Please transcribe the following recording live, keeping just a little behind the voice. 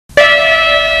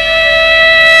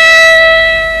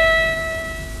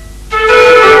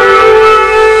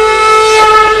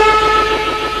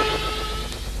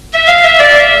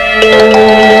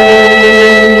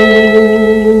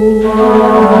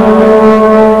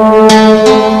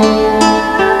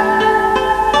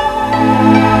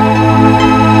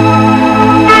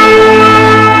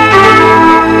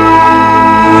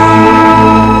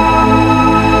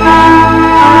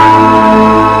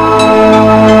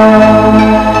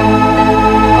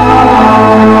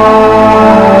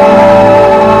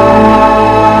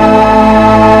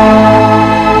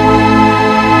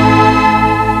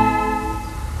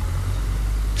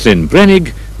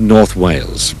Llynbrennig, North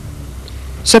Wales.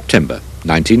 September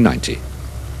 1990.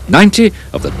 90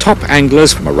 of the top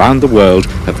anglers from around the world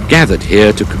have gathered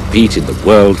here to compete in the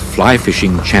World Fly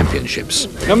Fishing Championships.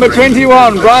 Number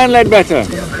 21, Brian Ledbetter.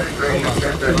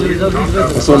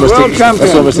 That's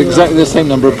almost exactly the same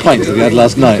number of pints that we had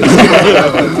last night.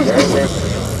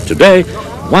 Today,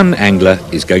 one angler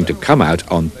is going to come out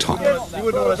on top.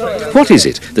 What is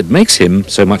it that makes him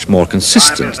so much more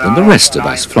consistent than the rest of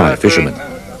us fly fishermen?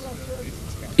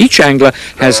 Each angler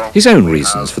has his own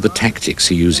reasons for the tactics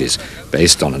he uses,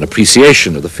 based on an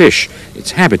appreciation of the fish,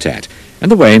 its habitat,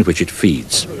 and the way in which it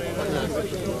feeds.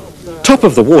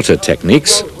 Top-of-the-water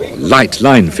techniques, or light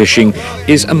line fishing,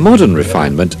 is a modern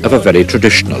refinement of a very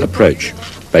traditional approach,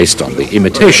 based on the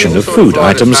imitation of food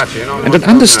items and an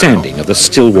understanding of the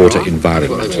still water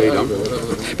environment.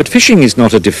 But fishing is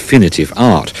not a definitive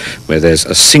art, where there's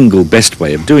a single best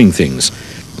way of doing things.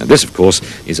 And this, of course,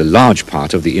 is a large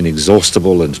part of the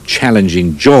inexhaustible and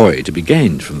challenging joy to be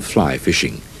gained from fly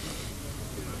fishing.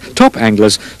 Top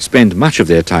anglers spend much of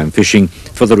their time fishing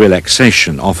for the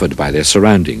relaxation offered by their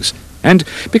surroundings, and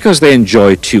because they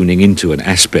enjoy tuning into an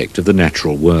aspect of the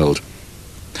natural world.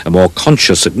 A more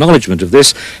conscious acknowledgement of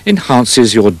this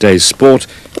enhances your day's sport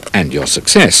and your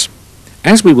success,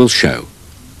 as we will show.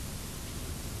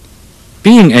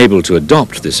 Being able to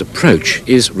adopt this approach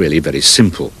is really very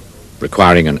simple,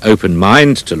 requiring an open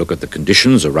mind to look at the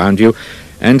conditions around you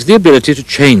and the ability to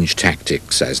change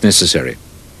tactics as necessary.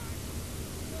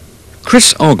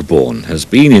 Chris Ogborne has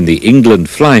been in the England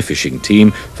fly fishing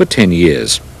team for 10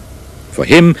 years. For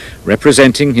him,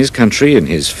 representing his country in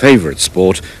his favourite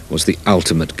sport was the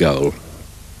ultimate goal.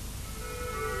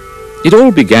 It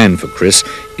all began for Chris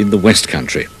in the West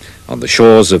Country, on the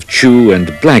shores of Chew and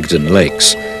Blagden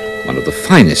lakes, one of the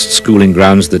finest schooling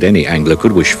grounds that any angler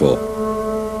could wish for.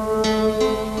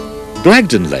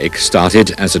 Blagden Lake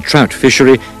started as a trout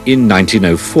fishery in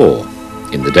 1904,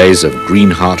 in the days of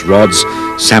greenheart rods,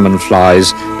 salmon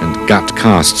flies and gut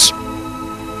casts.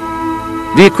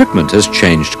 The equipment has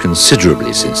changed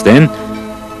considerably since then,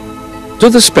 to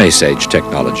the space-age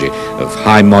technology of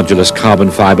high modulus carbon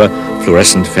fibre,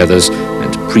 fluorescent feathers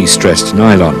and pre-stressed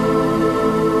nylon.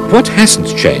 What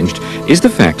hasn't changed is the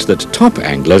fact that top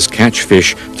anglers catch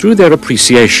fish through their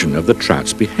appreciation of the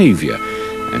trout's behaviour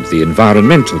and the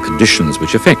environmental conditions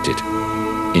which affect it.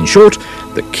 In short,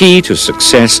 the key to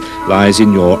success lies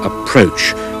in your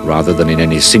approach rather than in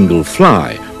any single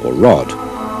fly or rod.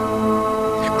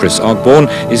 Chris Ogborne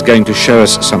is going to show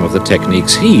us some of the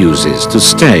techniques he uses to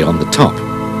stay on the top.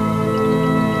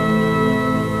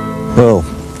 Well,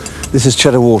 this is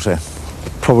Cheddar Water,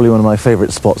 probably one of my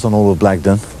favourite spots on all of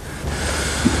Blagden.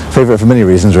 Favourite for many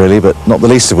reasons really, but not the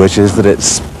least of which is that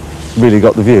it's really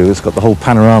got the view. It's got the whole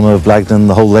panorama of Blagden,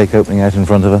 the whole lake opening out in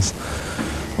front of us.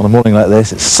 On a morning like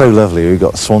this, it's so lovely. We've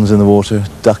got swans in the water,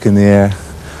 duck in the air,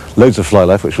 loads of fly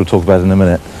life, which we'll talk about in a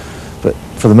minute. But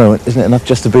for the moment, isn't it enough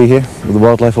just to be here with the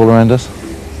wildlife all around us?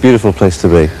 Beautiful place to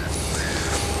be.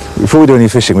 Before we do any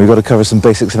fishing, we've got to cover some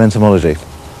basics of entomology.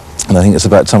 And I think it's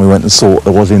about time we went and saw what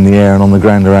there was in the air and on the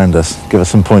ground around us. Give us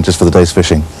some pointers for the day's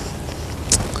fishing.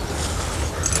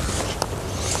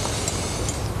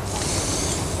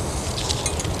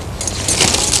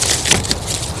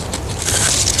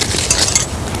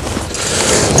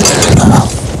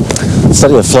 The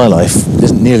study of fly life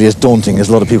isn't nearly as daunting as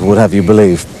a lot of people would have you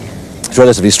believe. It's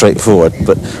relatively straightforward,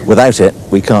 but without it,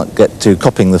 we can't get to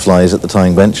copying the flies at the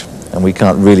tying bench, and we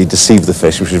can't really deceive the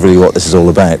fish, which is really what this is all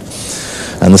about.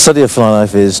 And the study of fly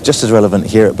life is just as relevant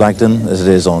here at Blagden as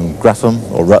it is on Grapham,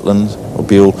 or Rutland, or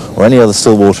Buell, or any other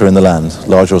still water in the land,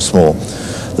 large or small.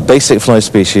 The basic fly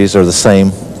species are the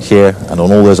same here and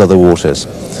on all those other waters.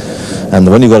 And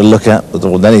the one you've got to look at,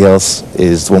 more than anything else,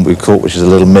 is the one we've caught, which is a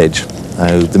little midge.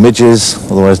 The midges,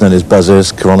 otherwise known as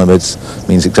buzzers, chironomids,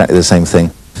 means exactly the same thing.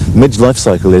 The midge life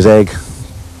cycle is egg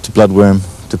to bloodworm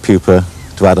to pupa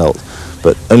to adult,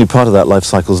 but only part of that life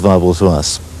cycle is viable to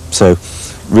us. So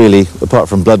really, apart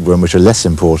from bloodworm, which are less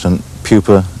important,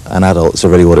 pupa and adults are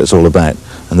really what it's all about,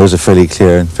 and those are fairly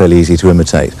clear and fairly easy to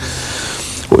imitate.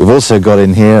 What we've also got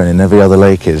in here and in every other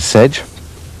lake is sedge,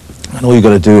 and all you've got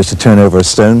to do is to turn over a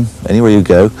stone anywhere you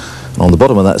go, and on the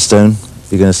bottom of that stone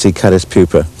you're going to see caddis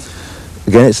pupa.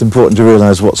 Again, it's important to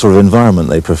realise what sort of environment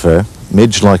they prefer.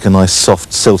 Midge like a nice soft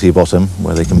silty bottom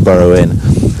where they can burrow in.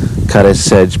 Caddis,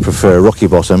 sedge prefer a rocky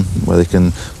bottom where they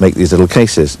can make these little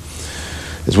cases.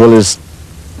 As well as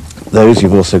those,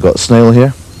 you've also got snail here,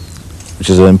 which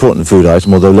is an important food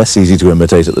item, although less easy to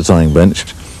imitate at the tying bench.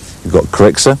 You've got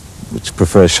Corixa, which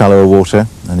prefers shallower water,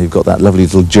 and you've got that lovely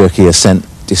little jerky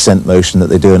ascent-descent motion that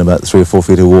they do in about 3 or 4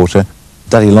 feet of water.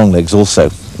 Daddy longlegs also,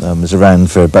 is around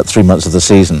for about 3 months of the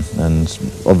season, and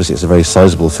obviously it's a very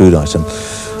sizable food item.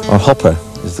 Our hopper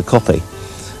is the copy,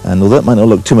 and although it might not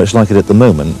look too much like it at the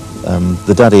moment,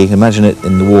 the daddy, imagine it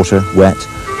in the water, wet,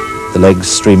 the legs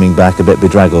streaming back, a bit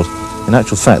bedraggled. In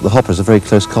actual fact, the hopper is a very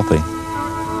close copy.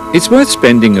 It's worth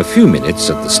spending a few minutes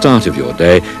at the start of your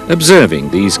day observing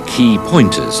these key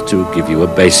pointers to give you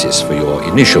a basis for your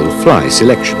initial fly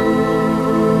selection.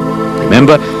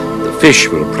 Remember, the fish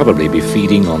will probably be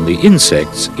feeding on the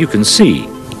insects you can see.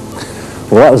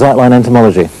 Well, that was outline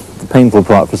entomology, the painful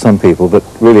part for some people, but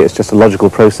really it's just a logical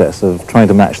process of trying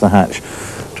to match the hatch,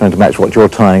 trying to match what you're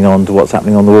tying on to what's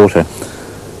happening on the water.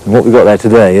 And what we've got there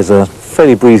today is a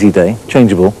fairly breezy day,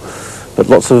 changeable, but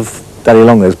lots of daddy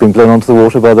longlegs being blown onto the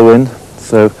water by the wind,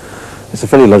 so it's a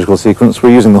fairly logical sequence.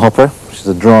 We're using the hopper, which is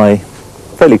a dry,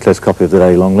 fairly close copy of the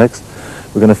daddy longlegs.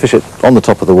 We're going to fish it on the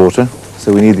top of the water,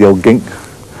 so we need the old gink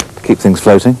to keep things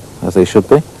floating, as they should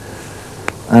be.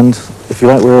 And if you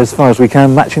like, we're as far as we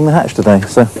can matching the hatch today,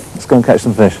 so let's go and catch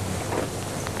some fish.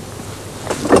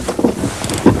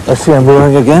 I see I'm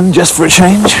roaring again, just for a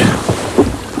change.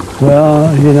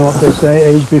 Well, you know what they say,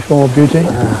 age before beauty.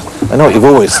 I know what you've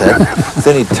always said. It's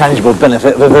the only tangible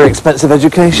benefit of a very expensive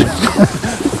education.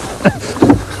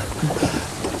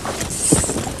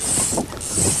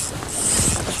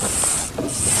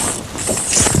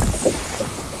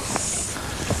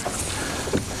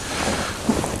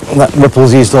 That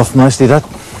ripple's eased off nicely, Dad.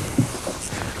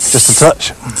 Just a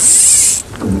touch.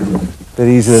 Bit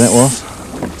easier than it was.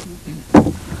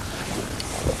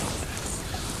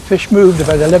 Fish moved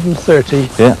about 11:30,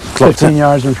 Yeah, clocked 15 it.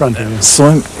 yards in front of you. So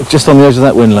I'm just on the edge of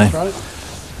that wind lane. Right.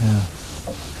 Yeah.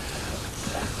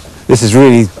 This is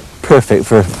really perfect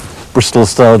for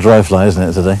Bristol-style dry fly, isn't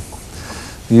it, today?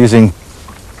 We're using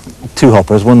 2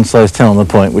 hoppers, one size 10 on the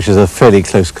point, which is a fairly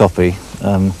close copy,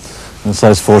 and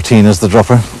size 14 as the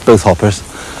dropper, both hoppers.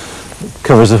 It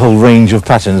covers a whole range of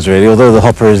patterns, really. Although the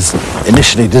hopper is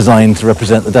initially designed to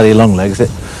represent the daddy longlegs,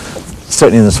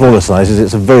 certainly in the smaller sizes,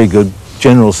 it's a very good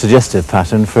general suggestive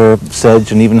pattern for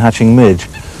sedge and even hatching midge.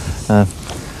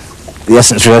 The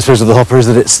essence, really, I suppose, of the hopper is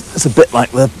that it's a bit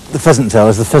like the pheasant tail.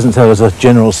 As the pheasant tail is a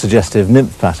general suggestive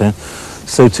nymph pattern,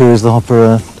 so too is the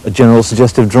hopper a general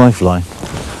suggestive dry fly.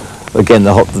 Again,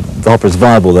 the hopper is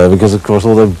viable though, because of course,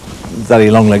 although daddy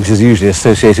longlegs is usually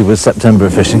associated with September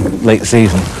fishing, late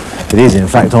season, it is in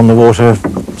fact on the water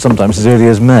sometimes as early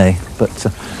as May. But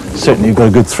certainly you've got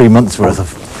a good 3 months worth of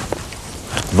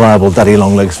viable daddy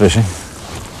longlegs fishing.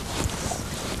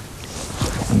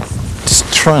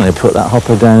 Just trying to put that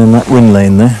hopper down in that wind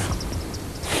lane there.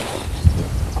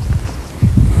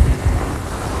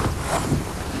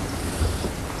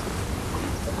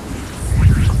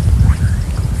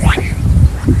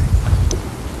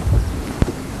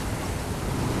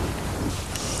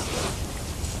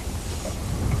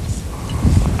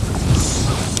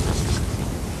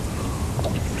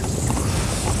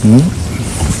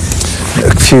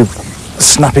 A few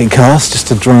snappy casts just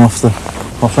to dry off the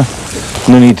hopper.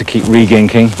 No need to keep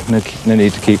re-ginking, no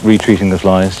need to keep retreating the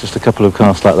flies. Just a couple of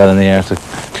casts like that in the air to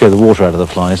clear the water out of the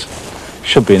flies.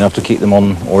 Should be enough to keep them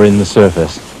on or in the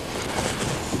surface.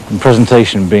 And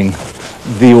presentation being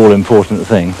the all-important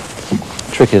thing,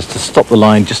 the trick is to stop the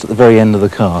line just at the very end of the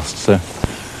cast. So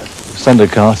send a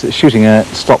cast, it's shooting out,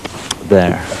 stop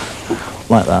there,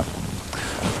 like that.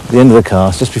 The end of the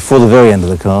cast, just before the very end of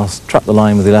the cast, trap the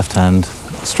line with your left hand,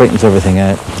 straightens everything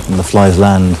out, and the flies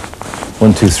land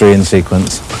 1, 2, 3 in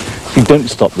sequence. If you don't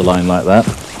stop the line like that,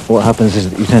 what happens is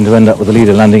that you tend to end up with the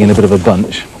leader landing in a bit of a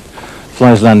bunch,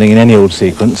 flies landing in any old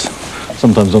sequence,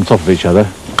 sometimes on top of each other.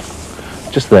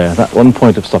 Just there, that one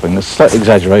point of stopping. There's a slight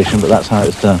exaggeration, but that's how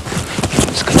it's done.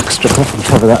 Just going to strip off and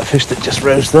cover that fish that just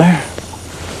rose there.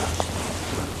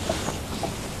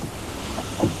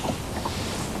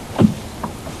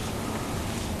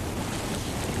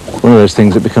 One of those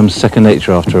things that becomes second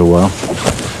nature after a while.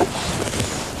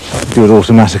 You do it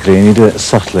automatically and you do it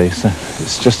subtly, so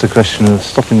it's just a question of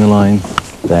stopping the line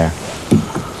there.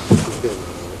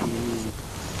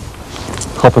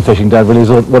 Hopper fishing, Dad, really is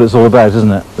what it's all about,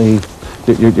 isn't it?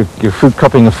 You're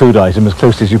copying a food item as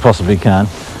close as you possibly can,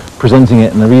 presenting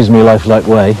it in a reasonably lifelike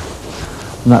way,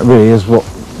 and that really is what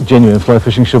genuine fly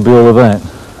fishing should be all about.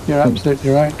 You're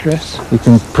absolutely right, Chris. You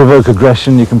can provoke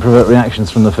aggression, you can provoke reactions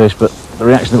from the fish, but the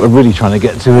reaction that we're really trying to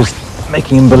get to is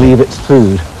making him believe it's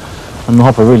food. And the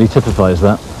hopper really typifies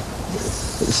that.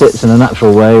 It sits in a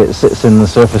natural way, it sits in the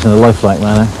surface in a lifelike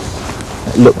manner.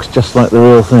 It looks just like the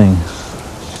real thing.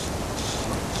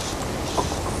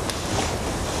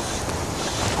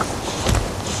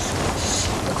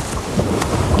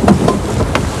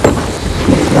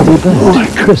 Oh,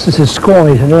 Chris, this is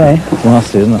squally today.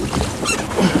 Nasty, isn't it?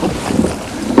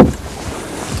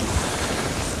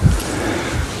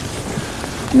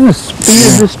 The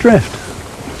speed of this drift.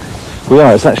 We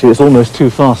are. It's almost too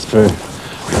fast for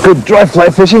good dry fly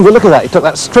fishing, but look at that. He took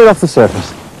that straight off the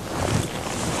surface.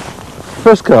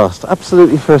 First cast,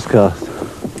 absolutely first cast.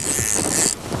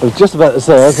 I was just about to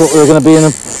say, I thought we were going to be in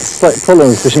a slight problem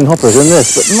with fishing hoppers in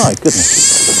this, but my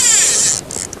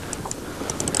goodness.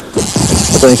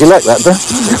 I don't think you like that, though.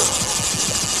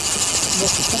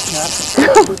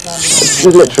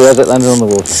 Just literally as it landed on the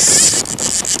water.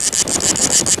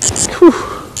 Whew.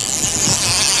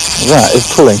 That is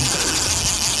pulling.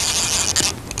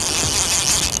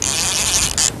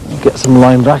 Get some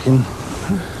line back and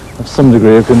have some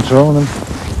degree of control and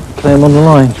play him on the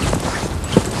line.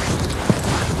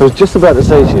 I was just about to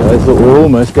say to you, I thought we were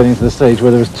almost getting to the stage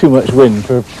where there was too much wind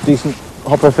for decent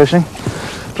hopper fishing,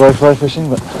 dry fly fishing,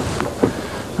 but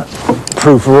that's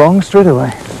proved wrong straight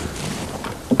away.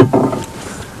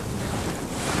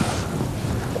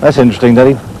 That's interesting that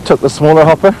he took the smaller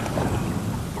hopper,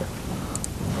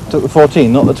 took the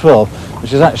 14, not the 12,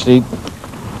 which is actually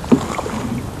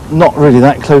not really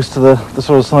that close to the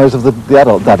sort of size of the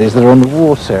adult daddies that are on the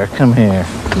water. Come here.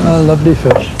 Oh, lovely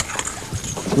fish.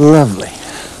 Lovely.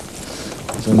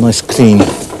 It's a nice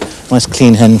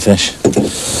clean hen fish.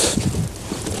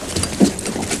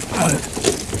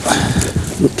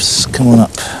 Oops, come on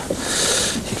up.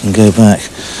 You can go back.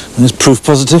 And there's proof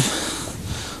positive.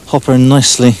 Hopper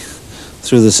nicely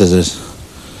through the scissors.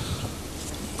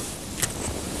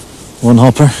 One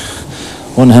hopper,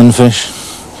 one hen fish,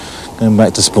 going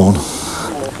back to spawn.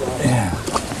 Yeah.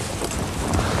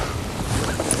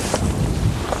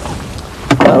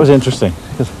 That was interesting.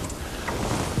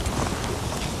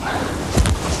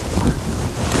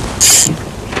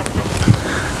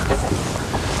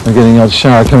 We're getting a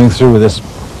shower coming through with this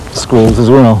squalls as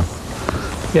well.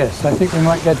 Yes, I think we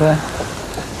might get a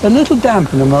little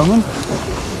damp in a moment.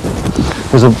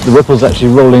 Because the ripple's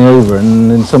actually rolling over,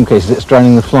 and in some cases it's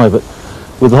drowning the fly, but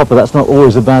with the hopper that's not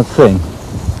always a bad thing.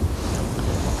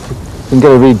 You can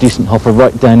get a really decent hopper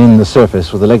right down in the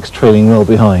surface with the legs trailing well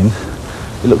behind.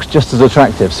 It looks just as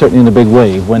attractive, certainly in a big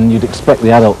wave, when you'd expect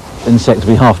the adult insect to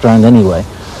be half drowned anyway.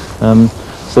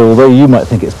 So although you might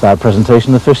think it's bad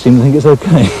presentation, the fish seem to think it's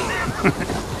okay.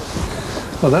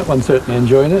 Well, that one's certainly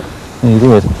enjoying it. Yeah, you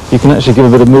did. You can actually give a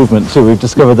bit of movement too. We've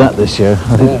discovered that this year.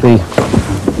 I think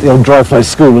the old dry fly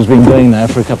school has been going there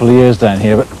for a couple of years down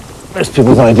here, but most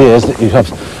people's idea is that you have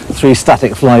 3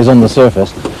 static flies on the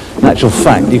surface. In actual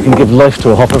fact, you can give life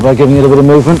to a hopper by giving it a bit of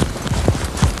movement.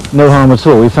 No harm at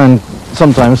all. We found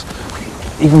sometimes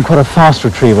even quite a fast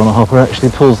retrieve on a hopper actually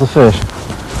pulls the fish.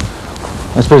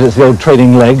 I suppose it's the old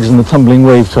trailing legs and the tumbling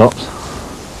wave tops.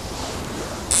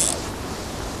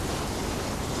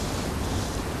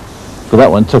 But that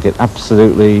one took it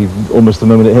absolutely almost the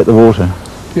moment it hit the water.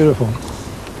 Beautiful.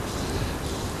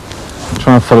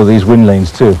 Try and follow these wind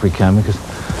lanes too if we can, because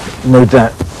no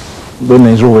doubt wind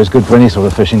lanes are always good for any sort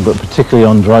of fishing, but particularly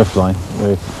on dry fly, where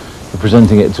you're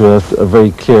presenting it to a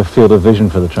very clear field of vision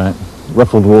for the trout.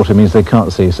 Ruffled water means they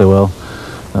can't see so well.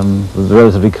 The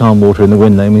relatively calm water in the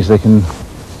wind lane means they can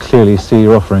clearly see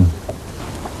your offering.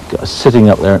 Sitting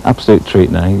up there, an absolute treat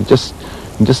now. You can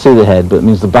just see the head, but it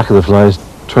means the back of the fly is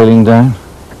trailing down,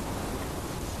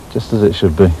 just as it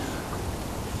should be.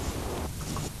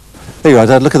 There you are,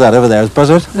 Dad. Look at that over there. It's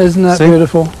buzzard. Isn't that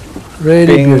beautiful?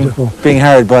 Really beautiful. Being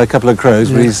harried by a couple of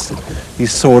crows, but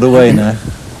he's soared away now.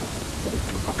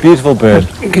 Beautiful bird.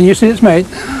 Can you see its mate?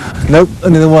 Nope,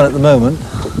 only the one at the moment.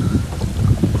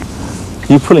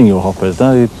 You're pulling your hoppers,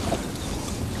 Dad.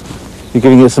 You're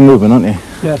giving it some movement, aren't you?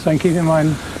 Yes, and keep in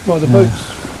mind, well, the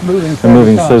boat's moving They're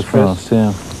moving fast, so fast,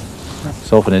 yeah.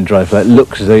 So often in dry fly, it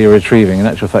looks as though you're retrieving. In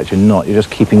actual fact, you're not. You're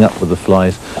just keeping up with the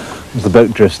flies. As the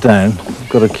boat drifts down, you've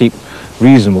got to keep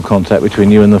reasonable contact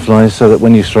between you and the flies so that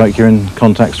when you strike, you're in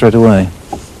contact straight away.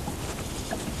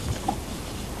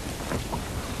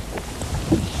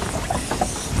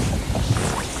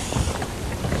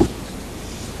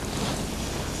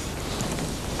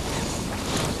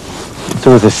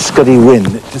 So with this scuddy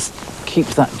wind, it just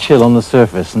keeps that chill on the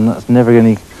surface, and that's never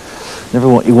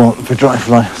what you want for dry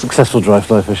fly, successful dry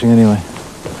fly fishing anyway.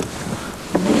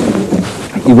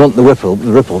 You want the ripple,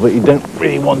 but you don't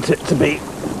really want it to be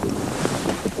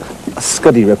a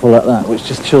scuddy ripple like that, which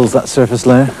just chills that surface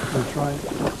layer. That's right.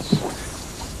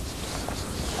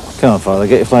 Come on, Father,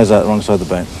 get your flies out the wrong side of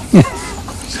the boat.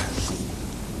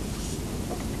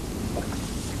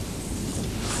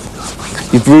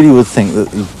 You really would think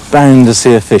that you're bound to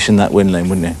see a fish in that wind lane,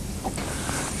 wouldn't you?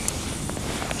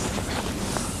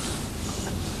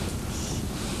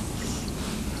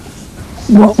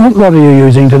 What rod are you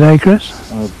using today, Chris?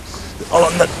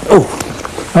 Oh,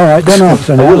 All right, don't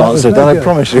answer now. I will answer, Dan, I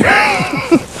promise you.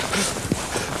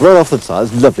 Right off the top,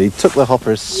 it's lovely. Took the hopper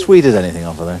as sweet as anything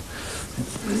off of there.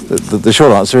 The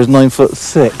short answer is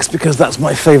 9'6", because that's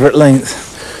my favourite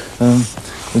length.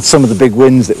 With some of the big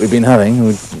winds that we've been having,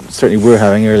 we certainly were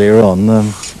having earlier on,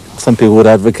 some people would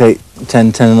advocate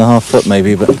 10 and a half foot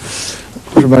maybe, but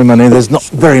for my money there's not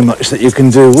very much that you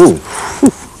can do. Ooh,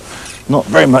 not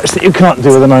very much that you can't do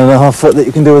with a 9.5 foot that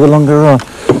you can do with a longer rod.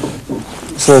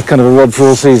 So it's kind of a rod for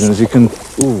all seasons. You can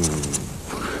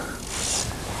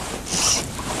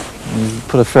you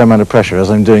put a fair amount of pressure, as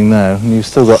I'm doing now, and you've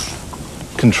still got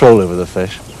control over the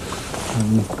fish.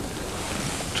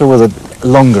 Trouble with a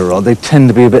longer rod, they tend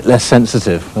to be a bit less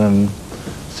sensitive.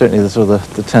 Certainly the sort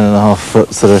of the 10.5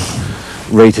 foots that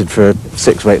are rated for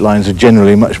 6 weight lines are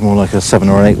generally much more like a 7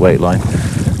 or an 8 weight line.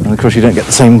 And of course you don't get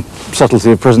the same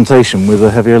subtlety of presentation with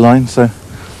a heavier line, so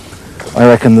I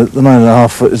reckon that the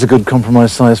 9.5 foot is a good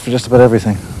compromise size for just about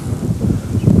everything.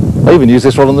 I even use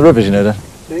this rod on the rivers, you know.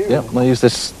 Yeah, I use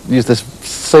this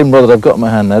same rod that I've got in my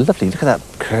hand now. Lovely, look at that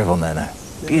curve on there now.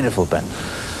 Beautiful bend.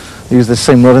 I used this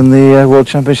same rod in the World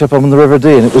Championship up on the River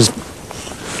Dee, and it was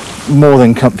more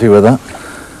than comfy with that.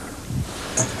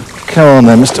 Come on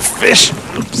then, Mr. Fish.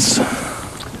 Oops.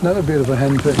 Another beautiful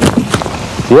henfish.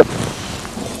 Yep.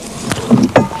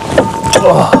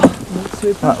 Oh,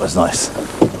 that was nice.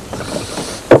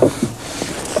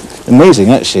 Amazing,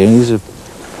 actually. I mean, these are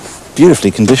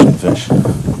beautifully conditioned fish.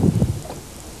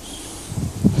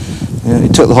 Yeah, he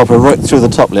took the hopper right through the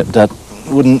top lip, Dad.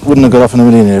 Wouldn't have got off in a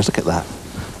million years. Look at that.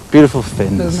 Beautiful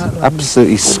fins.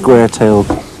 Absolutely square-tailed.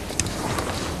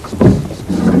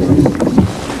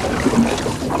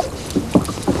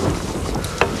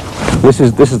 This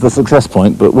is the success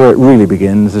point, but where it really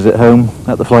begins is at home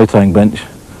at the fly tying bench,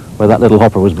 where that little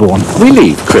hopper was born. We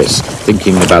leave Chris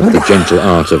thinking about the gentle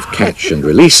art of catch and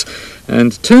release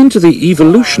and turn to the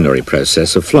evolutionary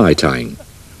process of fly tying.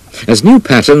 As new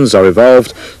patterns are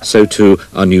evolved, so too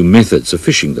are new methods of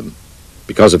fishing them.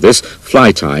 Because of this,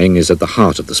 fly tying is at the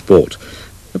heart of the sport,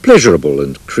 a pleasurable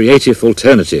and creative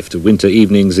alternative to winter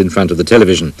evenings in front of the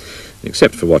television,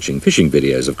 except for watching fishing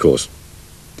videos, of course.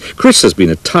 Chris has been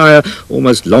a tyer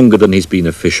almost longer than he's been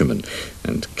a fisherman,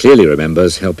 and clearly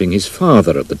remembers helping his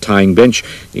father at the tying bench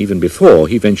even before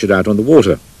he ventured out on the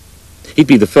water. He'd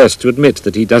be the first to admit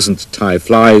that he doesn't tie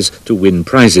flies to win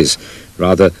prizes.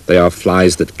 Rather, they are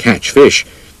flies that catch fish,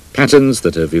 patterns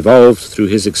that have evolved through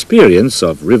his experience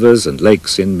of rivers and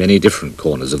lakes in many different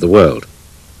corners of the world.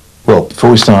 Well,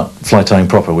 before we start fly tying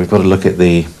proper, we've got to look at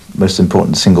the most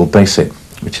important single basic,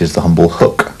 which is the humble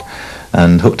hook.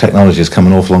 And hook technology has come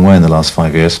an awful long way in the last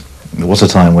 5 years. There was a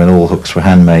time when all hooks were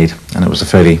handmade, and it was a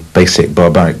fairly basic,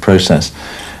 barbaric process.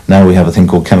 Now we have a thing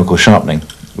called chemical sharpening,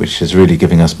 which is really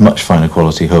giving us much finer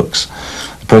quality hooks.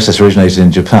 The process originated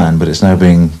in Japan, but it's now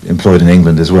being employed in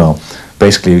England as well.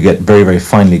 Basically, you get very, very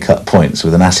finely cut points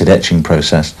with an acid etching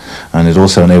process, and it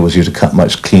also enables you to cut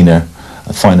much cleaner,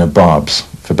 finer barbs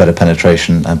for better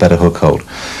penetration and better hook hold.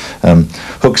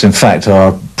 Hooks, in fact,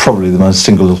 are probably the most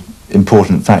single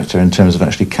important factor in terms of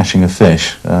actually catching a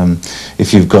fish.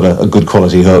 If you've got a good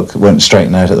quality hook, won't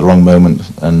straighten out at the wrong moment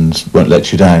and won't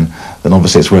let you down, then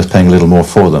obviously it's worth paying a little more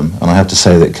for them. And I have to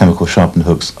say that chemical sharpened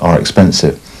hooks are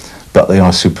expensive, but they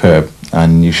are superb,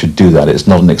 and you should do that. It's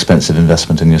not an expensive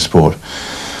investment in your sport.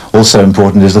 Also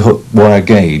important is the hook wire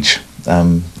gauge.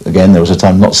 Again, there was a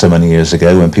time not so many years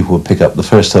ago when people would pick up the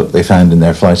first hook they found in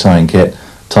their fly tying kit,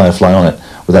 tie a fly on it,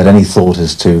 without any thought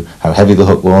as to how heavy the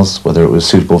hook was, whether it was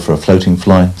suitable for a floating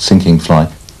fly, sinking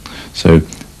fly. So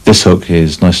this hook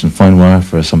is nice and fine wire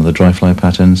for some of the dry fly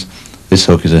patterns. This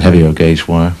hook is a heavier gauge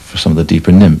wire for some of the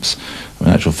deeper nymphs. In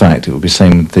actual fact, it would be the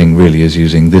same thing really as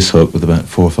using this hook with about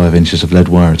 4 or 5 inches of lead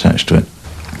wire attached to it.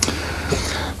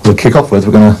 We'll kick off with,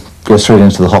 we're going to go straight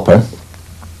into the hopper.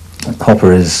 The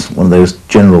hopper is one of those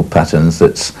general patterns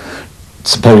that's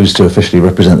supposed to officially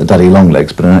represent the daddy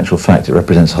longlegs, but in actual fact it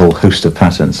represents a whole host of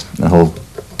patterns, a whole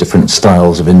different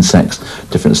styles of insects,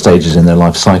 different stages in their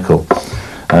life cycle.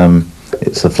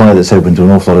 It's a fly that's open to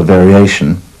an awful lot of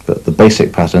variation, but the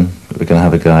basic pattern that we're going to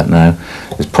have a go at now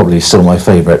is probably still my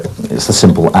favourite. It's the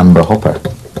simple amber hopper.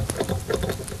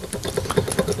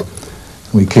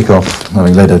 We kick off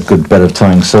having laid a good bed of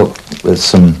tying silk with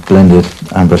some blended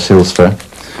amber seal's fur.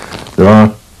 There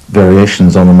are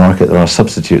variations on the market, there are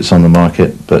substitutes on the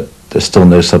market, but there's still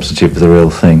no substitute for the real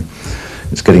thing.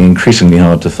 It's getting increasingly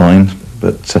hard to find,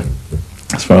 but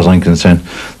as far as I'm concerned,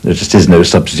 there just is no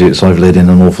substitute, so I've laid in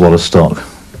an awful lot of stock.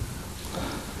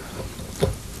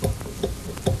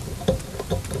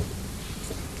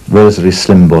 Relatively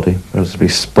slim body, relatively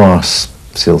sparse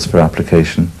seal's fur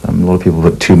application. A lot of people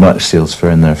put too much seal's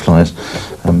fur in their flies.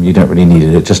 You don't really need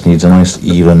it, it just needs a nice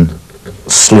even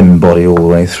slim body all the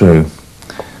way through.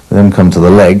 then come to the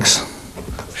legs,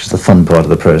 which is the fun part of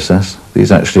the process.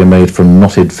 These actually are made from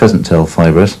knotted pheasant tail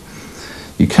fibres.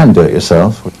 You can do it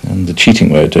yourself, and the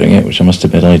cheating way of doing it, which I must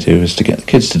admit I do, is to get the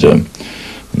kids to do them.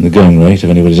 And the going rate, if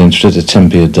anybody's interested, is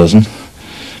 10p a dozen.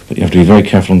 But you have to be very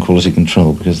careful on quality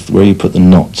control, because where you put the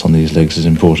knots on these legs is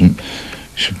important. It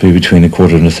should be between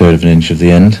 1/4 and 1/3 of an inch of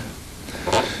the end.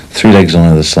 3 legs on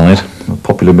either side. A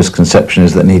popular misconception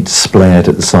is that they need to splay out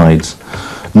at the sides.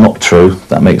 Not true.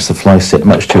 That makes the fly sit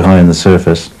much too high on the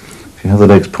surface. If you have the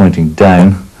legs pointing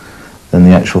down, then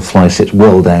the actual fly sits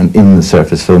well down in the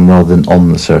surface film rather than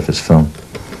on the surface film.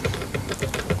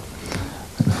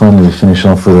 And finally we finish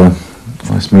off with a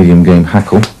nice medium game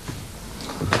hackle.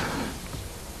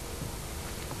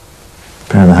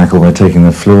 Prepare the hackle by taking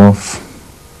the flew off,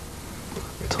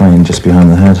 tie in just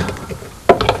behind the head.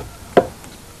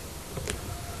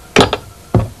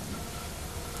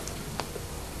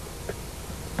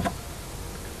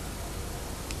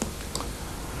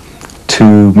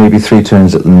 Maybe 3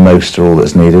 turns at the most are all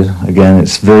that's needed. Again,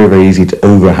 it's very, very easy to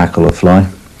over-hackle a fly.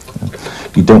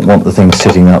 You don't want the thing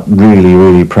sitting up really,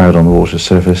 really proud on the water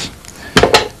surface.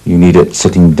 You need it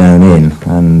sitting down in,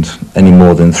 and any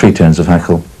more than 3 turns of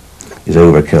hackle is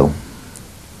overkill.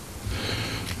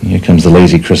 Here comes the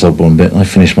lazy Chris Ogborne bit. I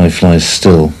finish my flies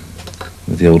still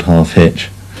with the old half hitch.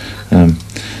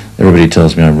 Everybody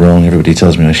tells me I'm wrong, everybody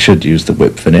tells me I should use the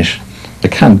whip finish. I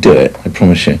can do it, I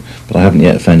promise you, but I haven't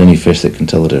yet found any fish that can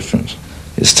tell the difference.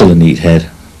 It's still a neat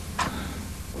head.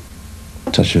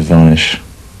 Touch of varnish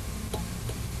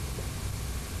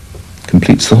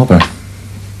completes the hopper.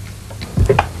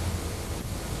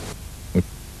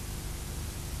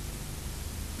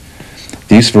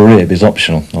 The use of a rib is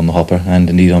optional on the hopper, and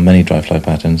indeed on many dry fly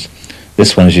patterns.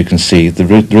 This one, as you can see, the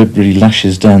rib really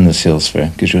lashes down the seal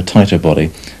sphere, gives you a tighter body,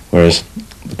 whereas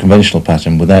the conventional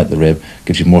pattern without the rib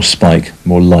gives you more spike,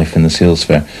 more life in the seal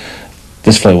sphere.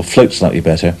 This fly will float slightly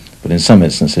better, but in some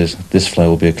instances this fly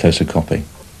will be a closer copy.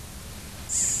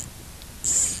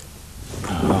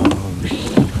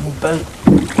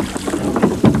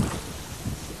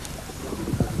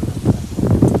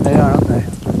 They are, aren't they?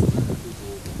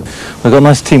 We've got a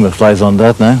nice team of flies on,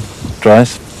 Dad, now.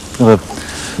 Dries.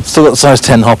 Still got the size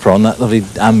 10 hopper on, that lovely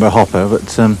amber hopper,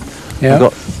 but Yeah. we've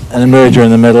got an emerger in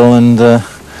the middle and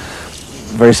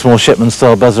very small shipman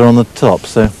style buzzer on the top,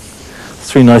 so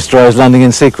 3 nice dries landing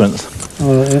in sequence.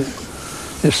 Well,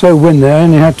 it's so windy. I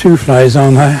only had 2 flies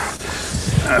on there.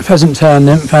 A pheasant tail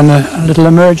nymph and a little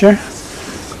emerger,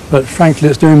 but frankly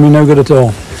it's doing me no good at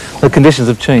all. The conditions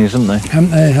have changed, haven't they?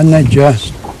 Haven't they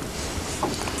just?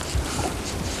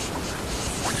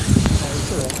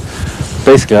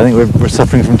 Basically, I think we're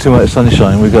suffering from too much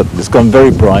sunshine. It's gone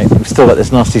very bright. We've still got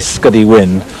this nasty scuddy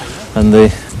wind, and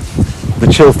the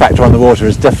chill factor on the water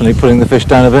is definitely pulling the fish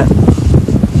down a bit.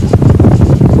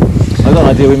 I've got an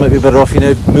idea we might be better off,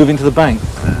 moving to the bank,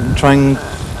 trying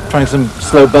some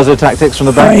slow buzzer tactics from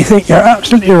the bank. I think you're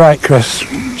absolutely right, Chris.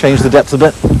 Change the depth a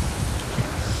bit.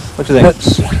 What do you think?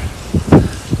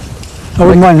 I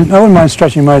wouldn't mind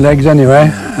stretching my legs anyway,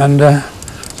 and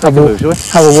have a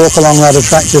walk along that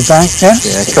attractive bank. Yeah.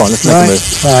 Yeah. Come on, let's make a move.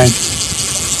 Fine.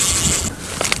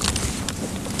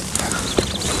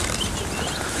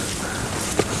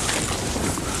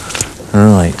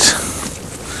 Right.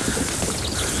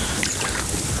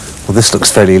 Well, this looks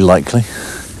fairly likely.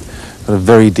 Got a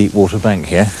very deep water bank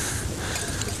here.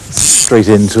 Straight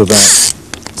into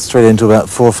about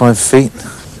 4 or 5 feet.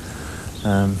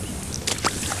 There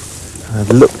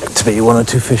look to be 1 or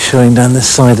 2 fish showing down this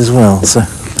side as well. So,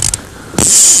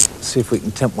 let's see if we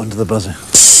can tempt one to the buzzer.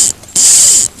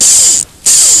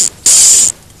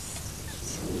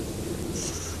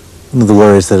 One of the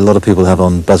worries that a lot of people have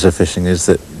on buzzer fishing is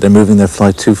that they're moving their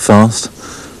fly too fast,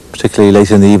 particularly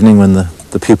late in the evening when the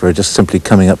pupa are just simply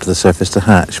coming up to the surface to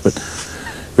hatch. But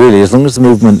really, as long as the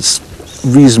movement's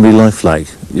reasonably lifelike,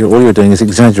 all you're doing is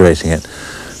exaggerating it.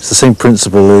 It's the same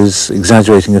principle as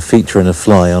exaggerating a feature in a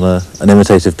fly on an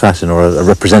imitative pattern or a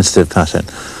representative pattern.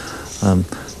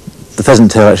 The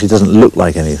pheasant tail actually doesn't look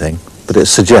like anything, but it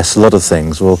suggests a lot of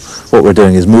things. Well, what we're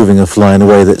doing is moving a fly in a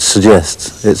way that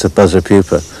suggests it's a buzzer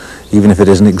pupa, even if it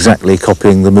isn't exactly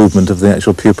copying the movement of the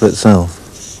actual pupa itself.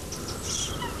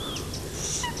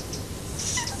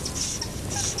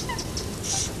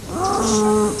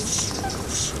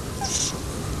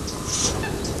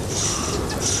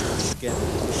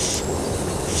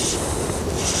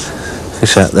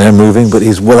 Fish out there moving, but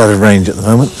he's well out of range at the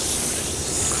moment.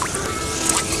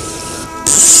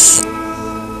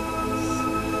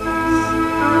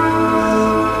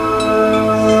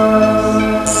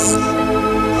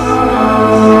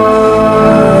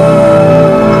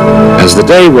 As the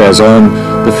day wears on,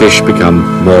 the fish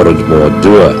become more and more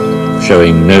dour,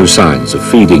 showing no signs of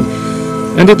feeding,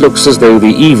 and it looks as though the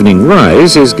evening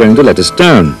rise is going to let us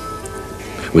down.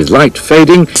 With light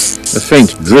fading, a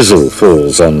faint drizzle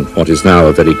falls on what is now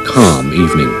a very calm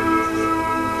evening.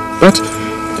 But,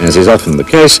 as is often the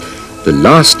case, the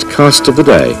last cast of the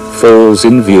day falls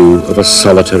in view of a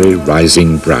solitary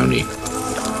rising brownie.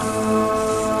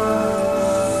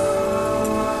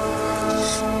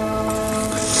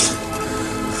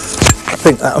 I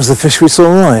think that was the fish we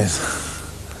saw rise.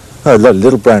 Oh, lovely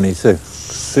little brownie too.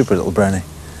 Super little brownie.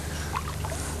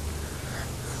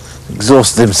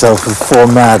 Exhausted himself with 4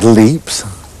 mad leaps.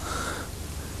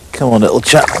 Come on, little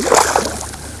chap.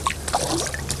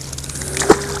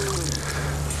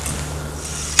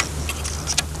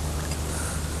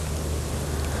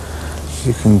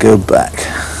 You can go back.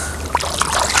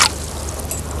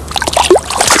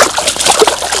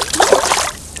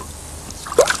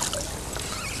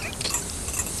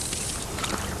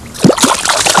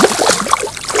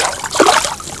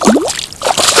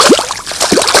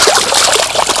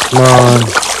 Come on.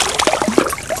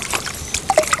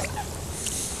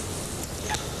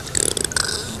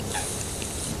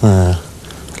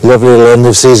 Lovely little end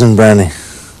of season brownie.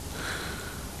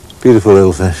 Beautiful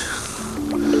little fish.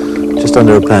 Just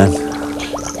under a pound.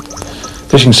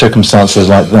 Fishing circumstances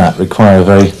like that require a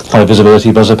very high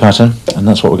visibility buzzer pattern, and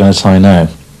that's what we're going to try now.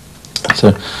 So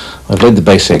I've laid the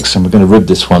basics, and we're going to rib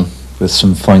this one with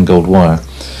some fine gold wire.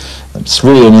 It's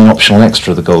really only an optional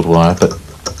extra, the gold wire, but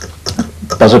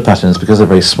buzzer patterns, because they're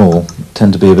very small,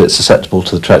 tend to be a bit susceptible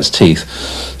to the trout's teeth.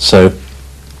 So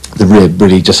the rib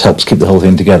really just helps keep the whole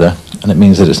thing together, and it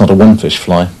means that it's not a one-fish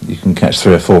fly. You can catch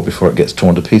 3 or 4 before it gets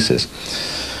torn to pieces.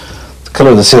 The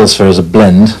colour of the seal's fur is a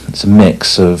blend. It's a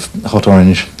mix of hot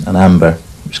orange and amber,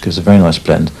 which gives a very nice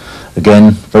blend.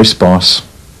 Again, very sparse,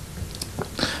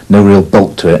 no real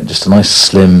bulk to it, just a nice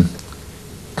slim,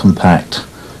 compact,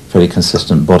 fairly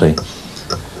consistent body.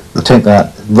 We take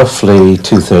that roughly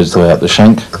 2/3 the way up the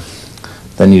shank,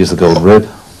 then use the gold rib,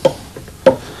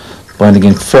 binding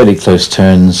in fairly close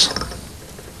turns,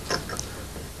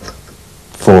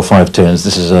 4 or 5 turns.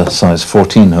 This is a size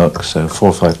 14 hook, so 4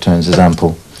 or 5 turns is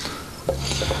ample.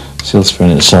 Seal's fur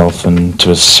in itself, and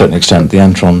to a certain extent the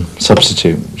Antron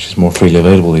substitute, which is more freely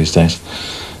available these days,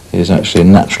 is actually a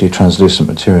naturally translucent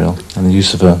material, and the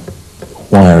use of a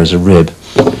wire as a rib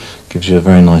gives you a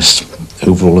very nice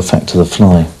overall effect to the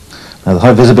fly. Now the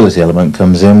high visibility element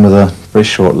comes in with a very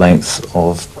short length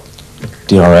of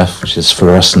DRF, which is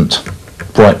fluorescent,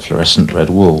 bright fluorescent red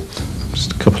wool.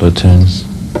 Just a couple of turns,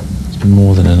 it's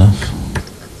more than enough.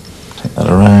 Take that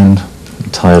around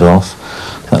and tie it off.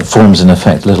 That forms in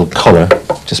effect a little collar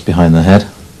just behind the head.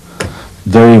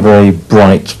 Very, very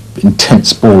bright,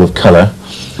 intense ball of colour,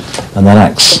 and that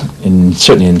acts,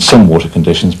 certainly in some water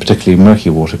conditions, particularly murky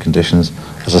water conditions,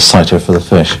 as a sighter for the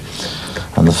fish.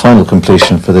 And the final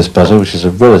completion for this buzzer, which is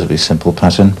a relatively simple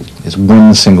pattern, is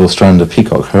 1 single strand of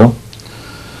peacock herl,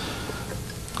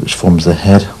 which forms the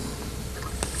head.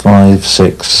 5,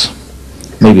 6,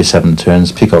 maybe 7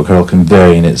 turns. Peacock herl can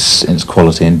vary in its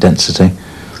quality and density.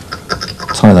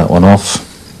 Tie that one off.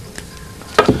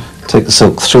 Take the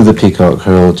silk through the peacock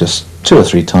herl just 2 or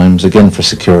 3 times, again for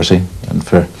security and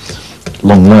for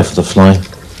long life of the fly.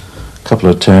 A couple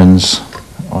of turns,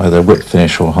 either whip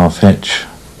finish or half hitch.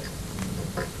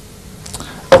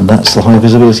 And that's the high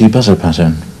visibility buzzer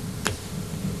pattern.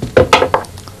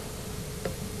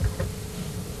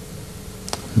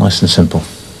 Nice and simple.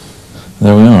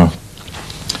 There we are.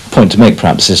 Point to make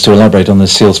perhaps is to elaborate on the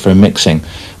seal's fur mixing.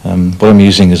 What I'm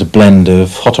using is a blend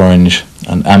of hot orange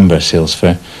and amber seal's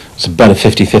fur. It's about a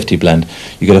 50-50 blend.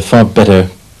 You get a far better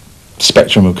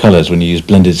spectrum of colours when you use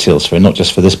blended seal's fur, not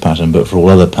just for this pattern but for all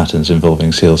other patterns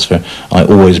involving seal's fur. I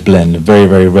always blend. Very,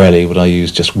 very rarely would I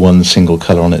use just one single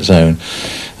colour on its own.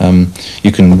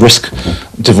 You can risk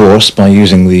divorce by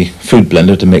using the food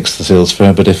blender to mix the seal's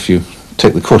fur, but if you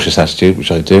take the cautious attitude,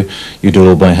 which I do, you do it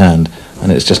all by hand,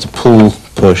 and it's just a pull,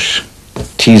 push,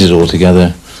 tease it all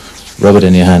together, rub it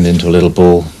in your hand into a little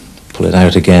ball, pull it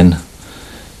out again.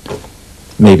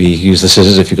 Maybe use the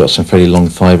scissors if you've got some fairly long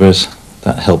fibres.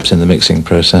 That helps in the mixing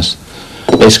process.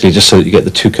 Basically just so that you get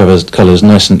the 2 colours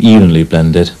nice and evenly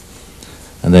blended,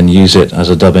 and then use it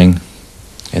as a dubbing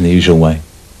in the usual way.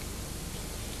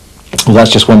 Well,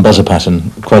 that's just one buzzer pattern.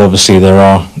 Quite obviously there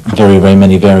are very, very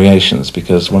many variations,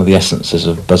 because one of the essences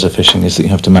of buzzer fishing is that you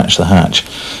have to match the hatch.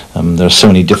 There are so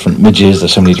many different midges, there are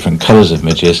so many different colours of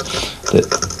midges,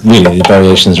 that really the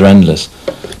variations are endless.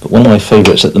 But one of my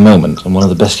favourites at the moment, and one of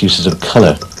the best uses of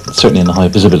colour, certainly in the high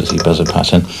visibility buzzer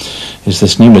pattern, is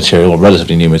this new material, or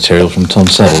relatively new material, from Tom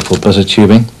Seville called buzzer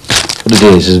tubing. What it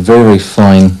is very, very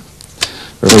fine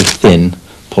very thin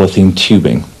polythene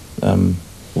tubing.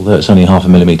 Although it's only 0.5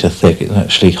 millimetre thick, it's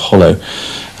actually hollow.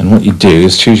 And what you do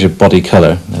is choose your body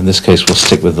colour. In this case, we'll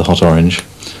stick with the hot orange.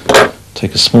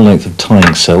 Take a small length of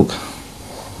tying silk,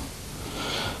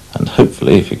 and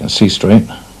hopefully, if you can see straight,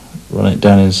 run it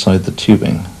down inside the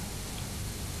tubing.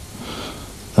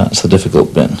 That's the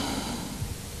difficult bit.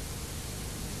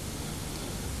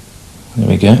 There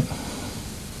we go.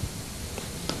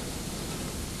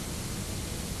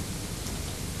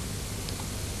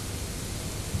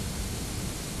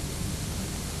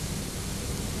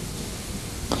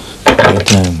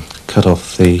 Down, cut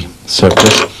off the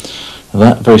surface. And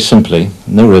that very simply,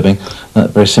 no ribbing,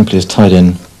 that very simply is tied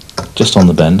in just on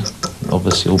the bend.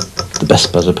 Obviously the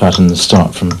best buzzer patterns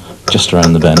start from just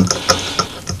around the bend.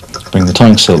 Bring the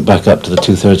tying silk back up to the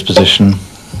 2/3 position,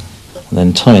 and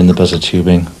then tie in the buzzer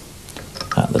tubing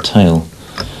at the tail.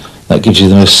 That gives you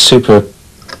the most super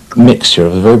mixture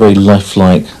of a very, very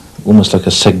lifelike, almost like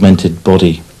a segmented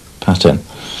body pattern.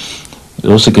 It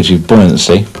also gives you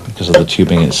buoyancy because of the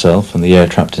tubing itself and the air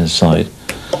trapped inside.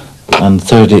 And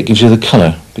thirdly, it gives you the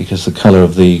colour, because the colour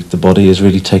of the body is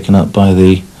really taken up by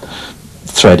the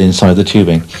thread inside the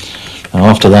tubing. Now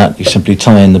after that, you simply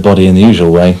tie in the body in the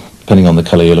usual way, depending on the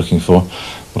colour you're looking for.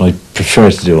 What I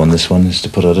prefer to do on this one is to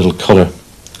put a little collar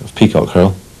of peacock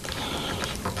herl.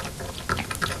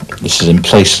 This is in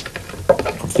place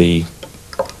of the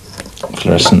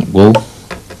fluorescent wool.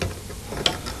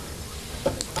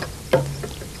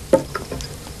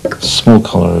 Small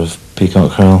collar of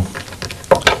peacock herl,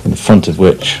 in front of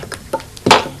which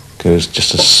goes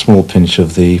just a small pinch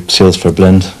of the seals fur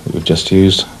blend that we've just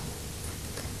used.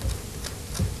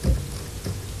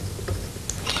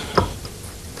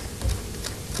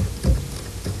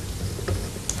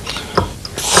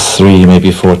 Three,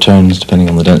 maybe 4 tones, depending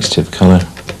on the density of the colour.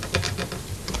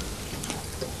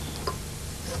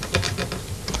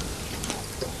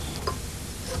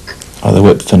 Either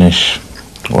whip finish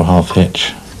or half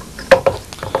hitch.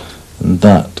 And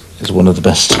that is one of the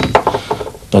best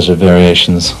buzzer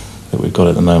variations that we've got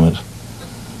at the moment.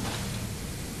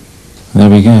 There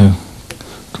we go,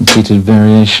 completed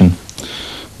variation.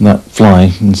 And that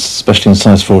fly, especially in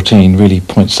size 14, really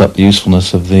points up the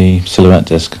usefulness of the silhouette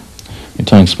disc. You're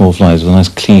tying small flies with a nice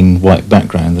clean white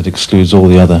background that excludes all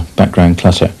the other background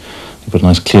clutter. You put a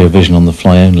nice clear vision on the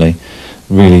fly only.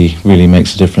 Really, really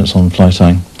makes a difference on fly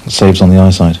tying. It saves on the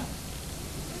eyesight.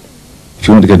 If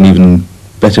you want to get an even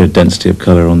better density of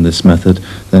colour on this method,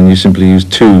 then you simply use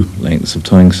 2 lengths of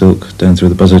tying silk down through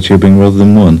the buzzer tubing rather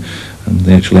than 1. And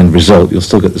the actual end result, you'll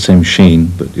still get the same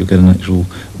sheen, but you'll get an actual,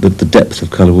 the depth of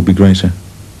colour will be greater.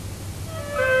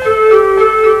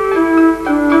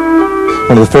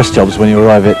 One of the first jobs when you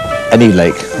arrive at any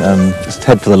lake is to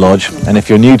head for the lodge, and if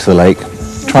you're new to the lake,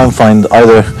 try and find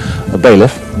either a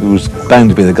bailiff, who's bound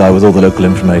to be the guy with all the local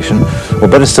information, or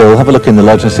better still, have a look in the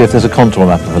lodge and see if there's a contour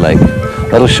map of the lake.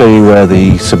 That'll show you where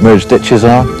the submerged ditches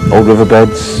are, old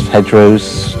riverbeds,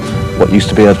 hedgerows, what used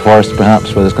to be a forest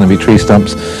perhaps, where there's going to be tree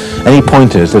stumps. Any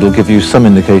pointers that'll give you some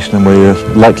indication of where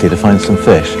you're likely to find some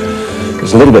fish.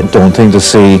 It's a little bit daunting to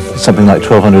see something like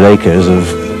 1,200 acres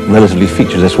of relatively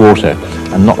featureless water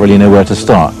and not really know where to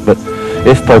start, but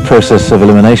if by process of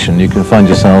elimination you can find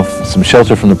yourself some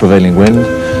shelter from the prevailing wind,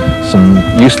 some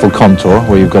useful contour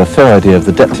where you've got a fair idea of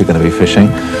the depth you're going to be fishing,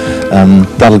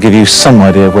 that'll give you some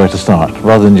idea of where to start,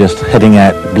 rather than just heading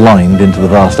out blind into the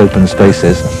vast open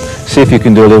spaces. See if you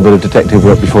can do a little bit of detective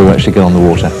work before you actually get on the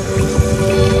water.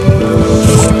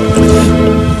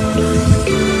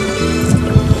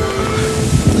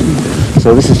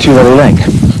 So this is Chew Valley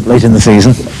Lake, late in the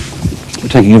season. We're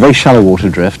taking a very shallow water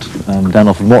drift down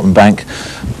off of Morton Bank,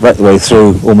 right the way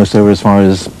through, almost over as far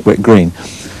as Wick Green.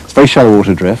 It's very shallow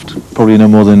water drift, probably no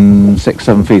more than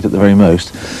 6-7 feet at the very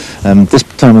most. This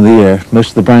time of the year, most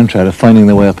of the brown trout are finding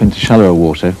their way up into shallower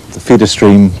water. The feeder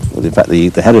stream, or in fact the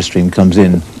header stream comes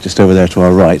in just over there to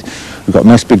our right. We've got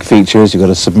nice big features. You've got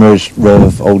a submerged row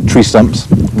of old tree stumps.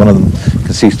 One of them you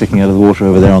can see sticking out of the water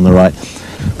over there on the right.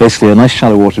 Basically a nice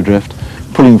shallow water drift,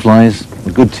 pulling flies,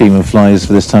 a good team of flies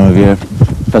for this time of year.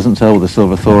 Pheasant tail with a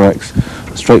silver thorax,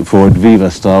 a straightforward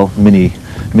Viva style mini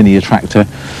attractor,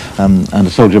 and a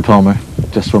soldier palmer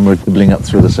just when we're dribbling up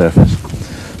through the surface.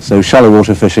 So shallow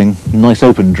water fishing, nice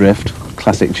open drift,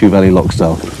 classic Chew Valley loch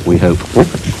style, we hope.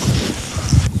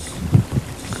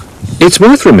 It's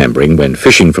worth remembering when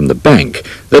fishing from the bank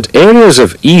that areas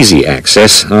of easy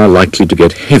access are likely to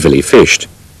get heavily fished.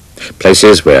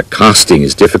 Places where casting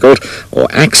is difficult or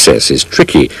access is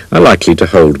tricky are likely to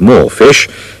hold more fish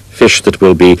that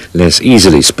will be less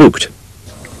easily spooked.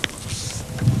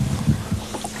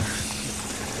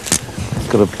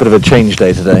 got a bit of a change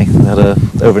day today.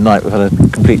 Overnight we've had a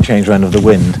complete change round of the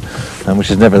wind, which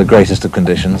is never the greatest of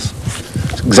conditions.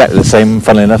 It's exactly the same,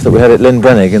 funnily enough, that we had at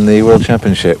Llynbrennig in the World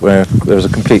Championship, where there was a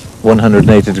complete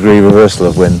 180-degree reversal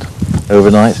of wind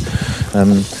overnight.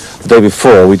 The day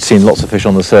before we'd seen lots of fish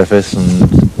on the surface, and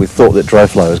we thought that dry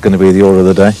fly was going to be the order of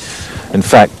the day. In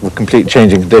fact, the complete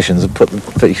changing conditions had put the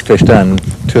fish down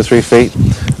 2 or 3 feet,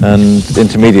 and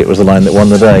intermediate was the line that won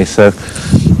the day. So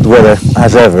the weather,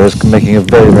 as ever, is making a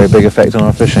very, very big effect on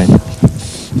our fishing.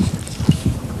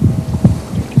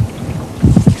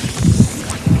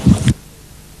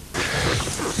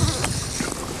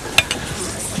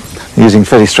 Using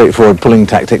fairly straightforward pulling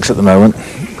tactics at the moment.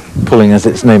 Pulling, as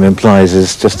its name implies,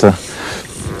 is just a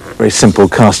very simple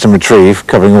cast and retrieve,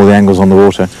 covering all the angles on the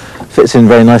water. Fits in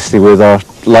very nicely with our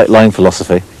light line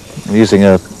philosophy. We're using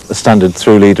a standard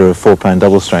through leader of 4-pound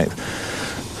double strength.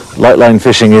 Light line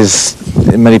fishing is,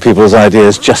 in many people's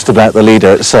ideas, just about the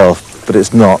leader itself, but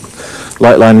it's not.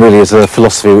 Light line really is a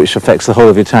philosophy which affects the whole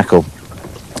of your tackle.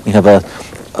 You have a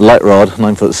light rod,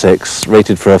 9'6",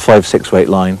 rated for a 5/6 weight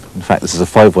line. In fact, this is a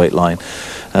 5-weight line.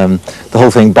 The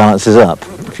whole thing balances up.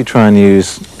 If you try and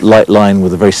use light line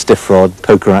with a very stiff rod,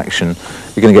 poker action,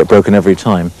 you're going to get broken every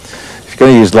time. If you're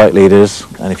going to use light leaders,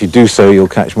 and if you do so you'll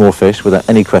catch more fish without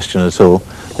any question at all,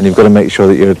 then you've got to make sure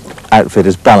that your outfit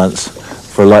is balanced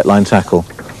for a light line tackle.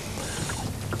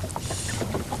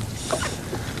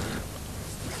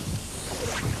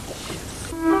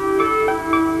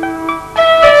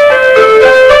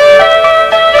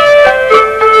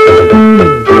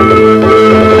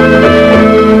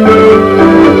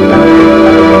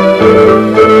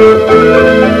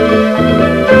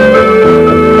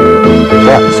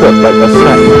 Like a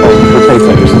sack of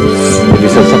potatoes. Have you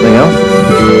said something else?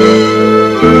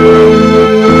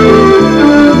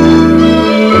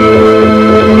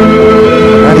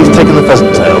 And he's taken the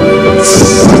pheasant tail.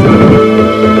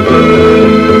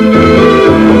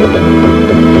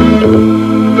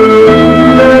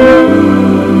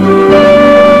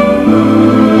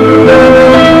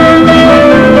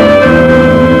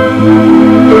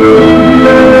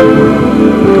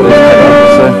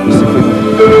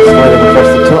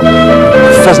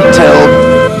 Pheasant tail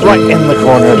right in the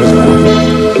corner as well.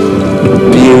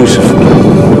 Beautiful.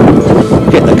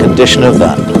 Get the condition of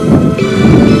that.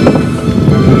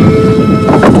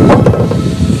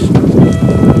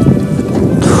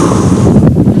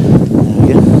 There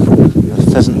we go.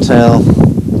 Pheasant tail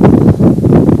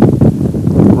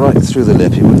right through the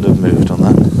lip. He wouldn't have moved on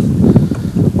that.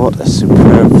 What a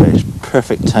superb fish.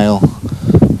 Perfect tail,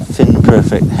 fin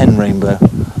perfect, hen rainbow,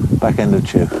 back end of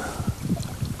chew.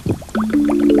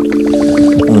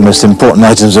 One of the most important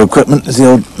items of equipment is the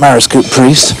old Marascoop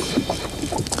Priest.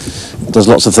 It does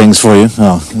lots of things for you.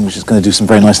 Which is going to do some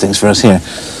very nice things for us here.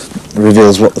 It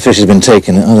reveals what the fish has been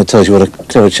taking. It either tells you what a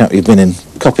clever chap you've been in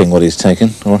copying what he's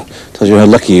taken, or tells you how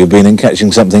lucky you've been in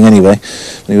catching something anyway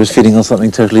when he was feeding on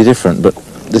something totally different. But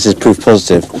this is proof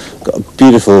positive. Got a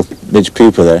beautiful midge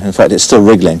pupa there. In fact, it's still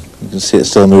wriggling. You can see it's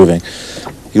still moving.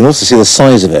 You can also see the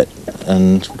size of it,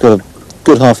 and we've got a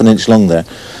good ½ inch long there.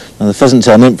 Now the pheasant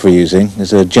tail nymph we're using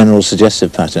is a general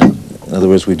suggestive pattern. In other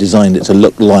words, we've designed it to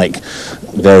look like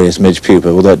various midge pupa,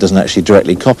 although it doesn't actually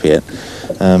directly copy it.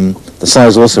 The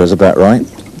size also is about right,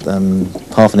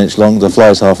 ½ inch long, the fly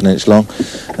is ½ inch long.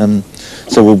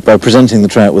 So by presenting the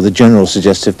trout with a general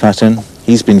suggestive pattern,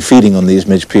 he's been feeding on these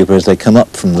midge pupa as they come up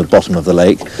from the bottom of the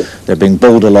lake. They're being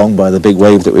bowled along by the big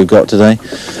wave that we've got today.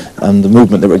 And the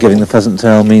movement that we're giving the pheasant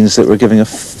tail means that we're giving a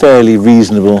fairly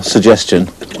reasonable suggestion,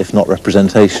 if not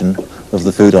representation, of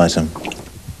the food item.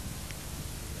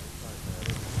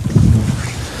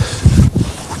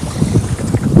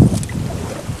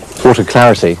 Water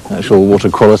clarity, actual water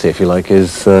quality if you like,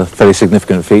 is a fairly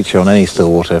significant feature on any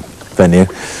still water venue.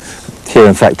 Here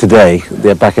in fact today,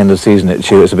 the back end of season at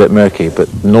Chew, it's a bit murky, but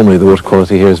normally the water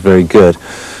quality here is very good.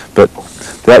 But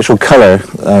the actual colour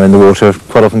in the water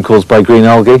quite often caused by green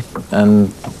algae,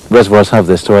 and reservoirs have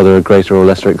this to either a greater or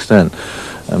lesser extent.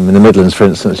 In the Midlands, for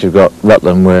instance, you've got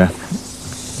Rutland, where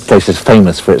the place is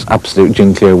famous for its absolute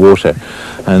gin clear water,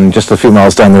 and just a few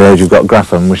miles down the road you've got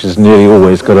Grafham, which has nearly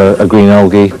always got a green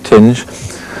algae tinge.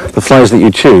 The flies that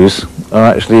you choose are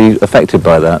actually affected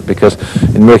by that, because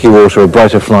in murky water a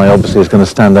brighter fly obviously is going to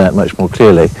stand out much more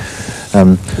clearly.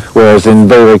 Whereas in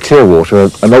very, very clear water,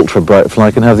 an ultra bright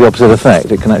fly can have the opposite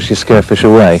effect. It can actually scare fish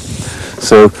away.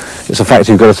 So it's a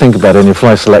factor you've got to think about in your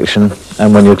fly selection,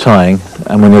 and when you're tying,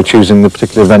 and when you're choosing the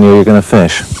particular venue you're going to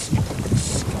fish.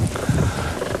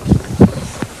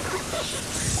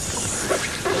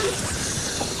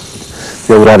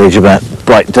 The old adage about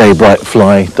bright day, bright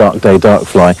fly, dark day, dark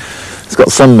fly, it's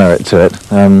got some merit to it.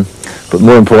 But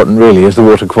more important really is the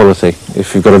water quality.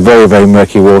 If you've got a very, very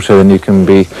murky water, then you can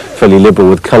be fairly liberal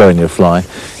with colour in your fly.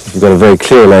 If you've got a very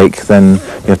clear lake, then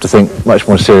you have to think much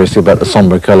more seriously about the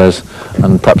sombre colours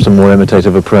and perhaps a more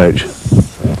imitative approach.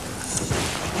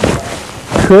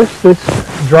 Chris, this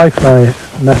dry fly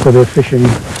method of fishing,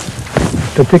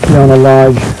 particularly on a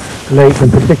large lake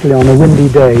and particularly on a windy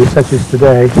day such as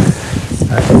today,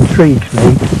 intrigues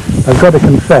me. I've got to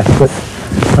confess that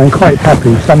I'm quite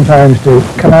happy sometimes to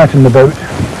come out in the boat,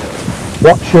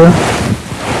 watch her,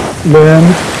 learn,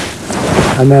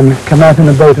 and then come out in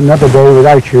the boat another day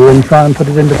without you and try and put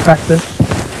it into practice.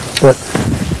 But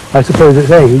I suppose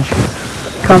it's age.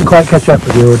 Can't quite catch up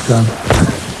with you all the time.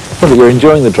 Well, but you're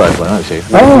enjoying the dry fly, aren't you?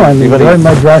 Oh, I'm enjoying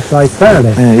my dry fly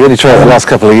thoroughly. Yeah, you only tried it the last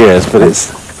couple of years, but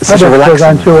it's such a I don't relaxing.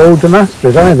 suppose I'm too old to master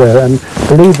it either, and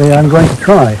believe me, I'm going to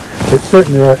try. It's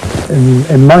certainly,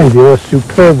 in my view, a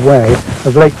superb way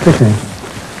of lake fishing.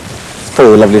 It's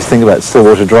probably the loveliest thing about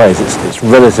Stillwater Dry is it's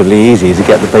relatively easy to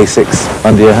get the basics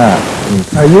under your hat.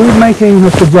 Are you making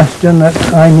the suggestion that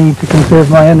I need to conserve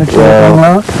my energy at long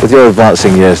last? With your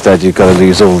advancing years, Dad, you've got to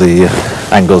lose all the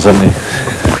angles, haven't you?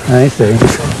 I see.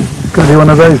 It's going to be one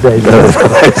of those days.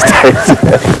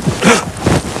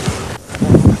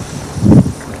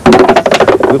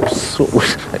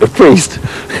 Oops, a priest.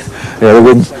 Yeah, the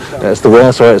wind. It's the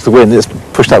wind. Sorry, it's the wind. It's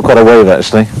pushed out quite a wave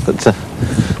actually. But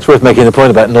it's worth making a point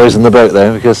about noise in the boat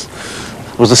though, because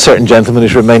there was a certain gentleman who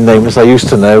should remain nameless I used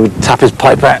to know would tap his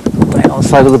pipe out right on the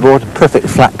side of the board, perfect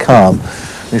flat calm.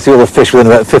 And you see all the fish within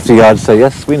about 50 yards say,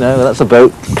 yes, we know, that's a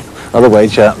boat. Other way,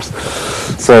 chaps.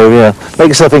 So yeah, make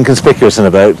yourself inconspicuous in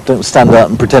a boat. Don't stand up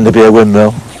and pretend to be a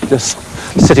windmill. Just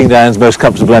sitting down is most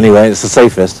comfortable anyway. It's the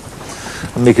safest.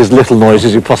 And make as little noise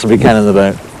as you possibly can in the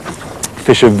boat.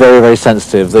 Fish are very, very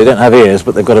sensitive. They don't have ears,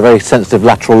 but they've got a very sensitive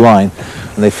lateral line,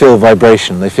 and they feel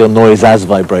vibration. They feel noise as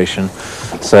vibration.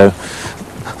 So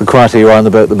the quieter you are in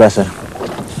the boat, the better.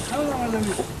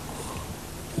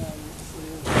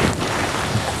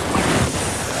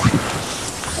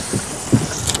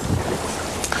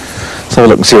 Let's have a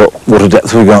look and see what water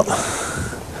depth we got.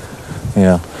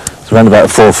 Yeah, it's around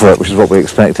about 4 foot, which is what we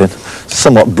expected. It's a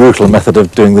somewhat brutal method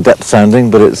of doing the depth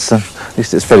sounding, but it's at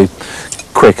least it's fairly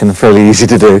quick and fairly easy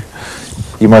to do.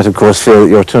 You might, of course, feel that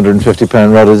your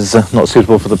 250-pound rod is not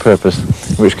suitable for the purpose,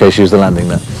 in which case use the landing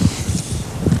net.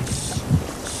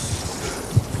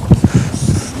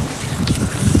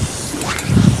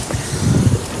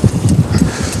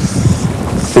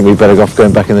 I think we'd better go off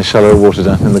going back in the shallower water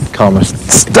down in the calmer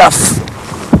stuff.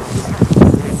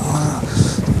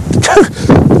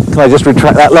 Can I just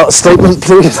retract that last statement,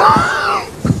 please? I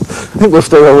think we'll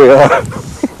stay where we are.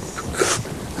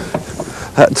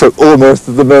 That took almost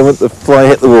the moment the fly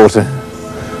hit the water.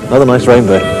 Another nice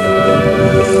rainbow.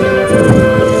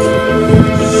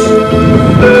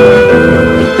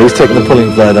 He's taking the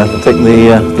pulling fly down, taking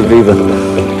the Viva.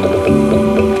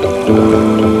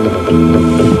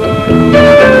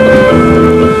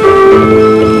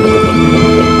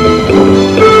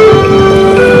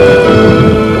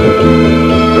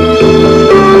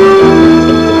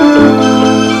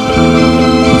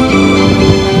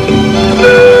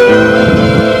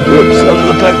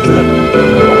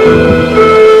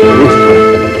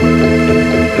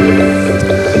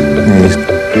 He's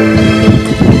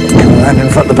coming around in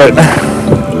front of the boat now.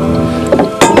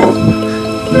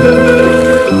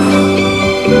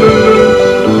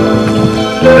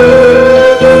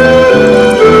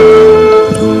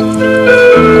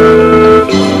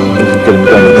 Get him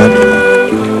going again.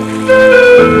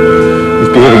 He's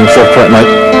behaving himself quite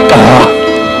nice.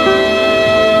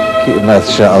 Keep your mouth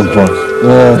shut, Ogborne.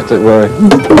 No, don't worry.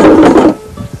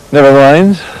 Never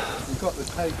mind. You've got the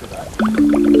take of that.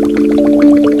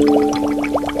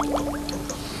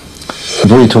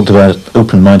 We've already talked about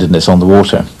open-mindedness on the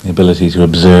water, the ability to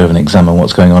observe and examine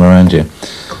what's going on around you.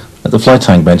 At the fly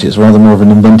tying bench, it's rather more of an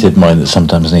inventive mind that's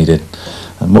sometimes needed.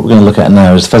 And what we're going to look at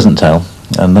now is pheasant tail,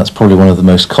 and that's probably one of the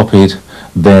most copied,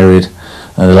 varied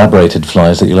and elaborated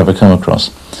flies that you'll ever come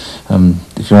across.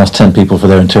 If you ask 10 people for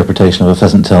their interpretation of a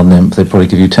pheasant tail nymph, they'd probably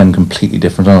give you 10 completely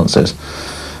different answers.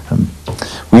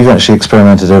 We've actually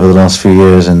experimented over the last few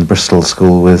years in the Bristol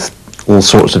School with all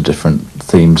sorts of different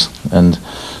themes, and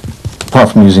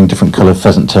apart from using different coloured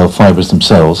pheasant tail fibres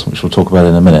themselves, which we'll talk about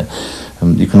in a minute,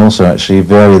 you can also actually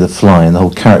vary the fly and the whole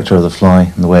character of the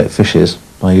fly and the way it fishes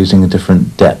by using a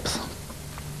different depth.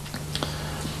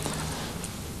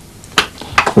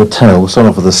 For the tail, we'll start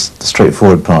off with the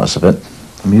straightforward parts of it.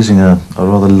 I'm using a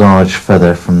rather large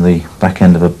feather from the back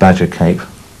end of a badger cape.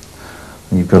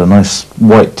 And you've got a nice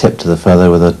white tip to the feather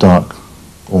with a dark,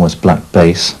 almost black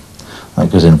base.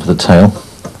 That goes in for the tail.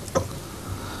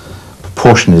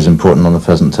 proportion is important on the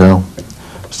pheasant tail.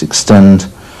 Just extend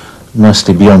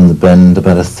nicely beyond the bend,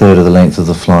 about a third of the length of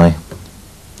the fly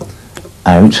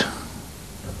out,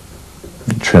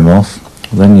 and trim off.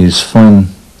 Then use fine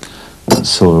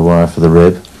silver wire for the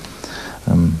rib.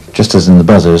 Just as in the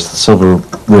buzzers, the silver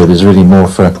rib is really more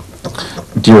for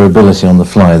durability on the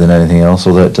fly than anything else,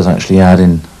 although it does actually add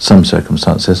in some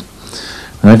circumstances.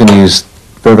 And I'm going to use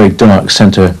very, very dark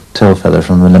centre tail feather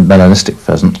from a melanistic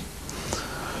pheasant,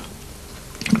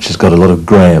 which has got a lot of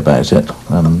grey about it.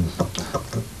 The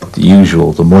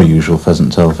more usual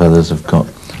pheasant tail feathers have got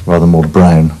rather more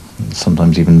brown,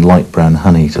 sometimes even light brown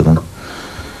honey to them.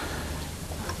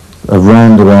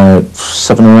 Around about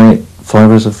 7 or 8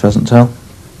 fibres of pheasant tail,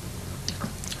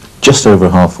 just over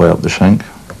halfway up the shank.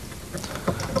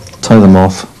 Tie them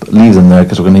off, but leave them there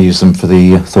because we're going to use them for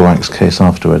the thorax case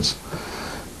afterwards.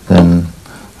 Then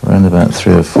around about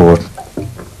 3 or 4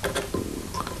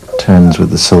 turns with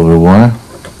the silver wire.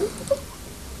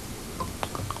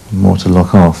 More to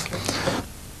lock off.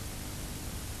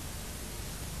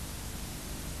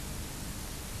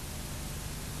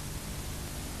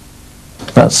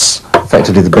 That's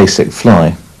effectively the basic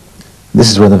fly.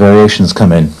 This is where the variations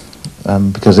come in.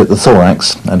 Because at the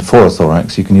thorax, and for a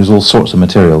thorax, you can use all sorts of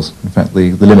materials. In fact,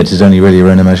 the limit is only really your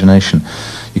own imagination.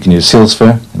 You can use seal's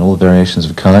fur in all variations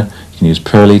of colour, you can use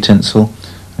pearly tinsel,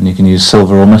 and you can use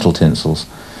silver or metal tinsels,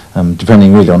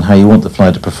 depending really on how you want the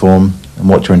fly to perform and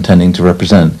what you're intending to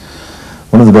represent.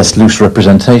 One of the best loose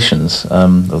representations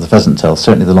of the pheasant tail,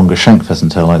 certainly the longer shank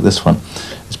pheasant tail like this one,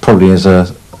 is probably as a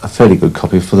fairly good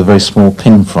copy for the very small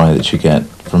pin fry that you get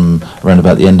from around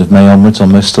about the end of May onwards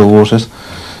on most still waters.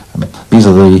 These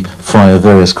are the fry of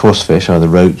various coarse fish, either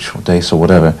roach or dace or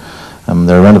whatever.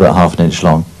 They're around about ½ inch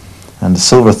long. And the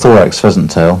silver thorax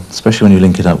pheasant tail, especially when you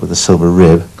link it up with the silver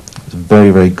rib, is a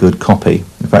very, very good copy.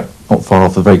 In fact, not far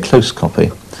off, a very close copy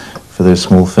for those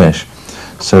small fish.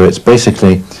 So it's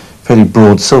basically fairly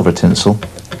broad silver tinsel,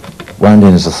 wound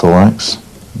in as a thorax,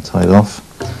 and tied off.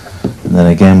 And then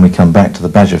again we come back to the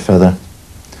badger feather,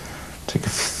 take a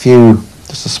few,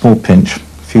 just a small pinch, a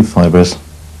few fibres,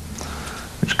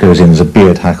 which goes in as a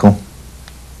beard hackle,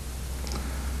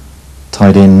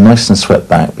 tied in nice and swept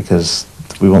back because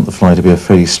we want the fly to be a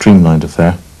fairly streamlined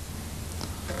affair.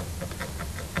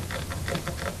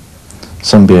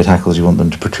 Some beard hackles you want them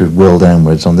to protrude well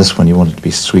downwards. On this one you want it to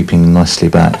be sweeping nicely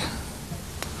back.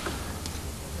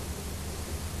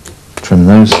 Trim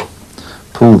those,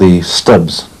 pull the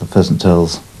stubs, the pheasant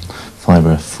tail's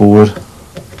fibre forward,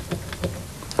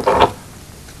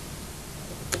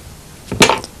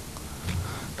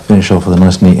 finish off with a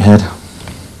nice neat head.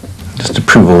 Just to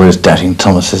prove all those doubting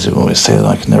Thomases who always say that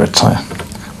I can never tie a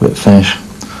whip finish,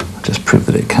 I'll just prove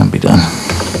that it can be done.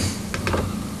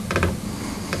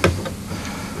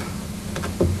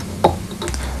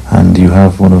 And you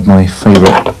have one of my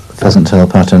favourite pheasant tail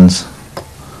patterns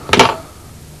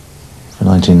for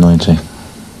 1990.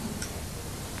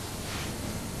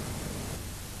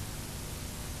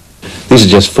 These are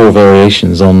just 4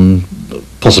 variations on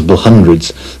possible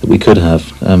hundreds that we could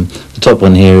have. The top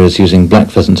one here is using black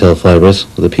pheasant tail fibres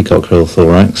with a peacock curl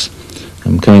thorax.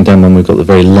 Coming down one we've got the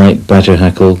very light badger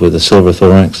hackle with a silver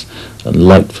thorax and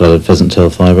light pheasant tail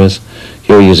fibres.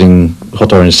 Here we're using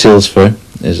hot orange seal's fur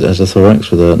as a thorax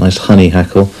with a nice honey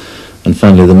hackle. And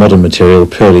finally the modern material,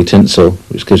 pearly tinsel,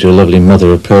 which gives you a lovely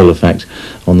mother of pearl effect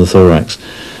on the thorax.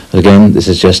 Again, this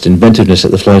is just inventiveness at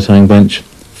the fly tying bench.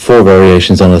 4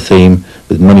 variations on a theme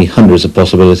with many hundreds of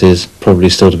possibilities probably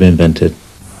still to be invented.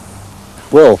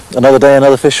 Well, another day,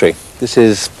 another fishery. This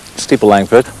is Steeple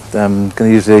Langford. I'm going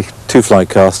to use the 2-fly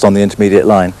cast on the intermediate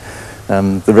line.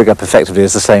 The rig up effectively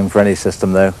is the same for any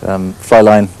system though. Fly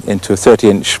line into a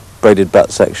 30-inch braided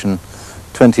butt section,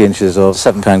 20 inches of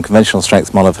 7-pound conventional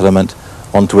strength monofilament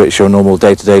onto which your normal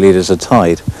day-to-day leaders are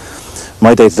tied.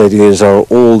 My day-to-day leaders are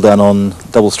all done on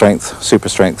double strength, super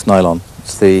strength nylon.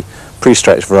 It's the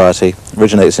pre-stretch variety,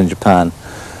 originates in Japan,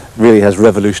 really has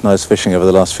revolutionised fishing over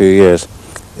the last few years.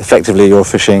 Effectively you're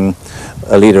fishing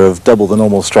a leader of double the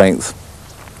normal strength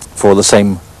for the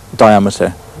same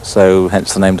diameter, so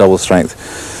hence the name double strength.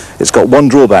 It's got one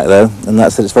drawback though, and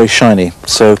that's that it's very shiny.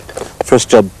 So first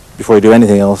job before you do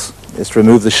anything else is to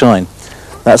remove the shine.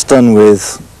 That's done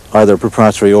with either a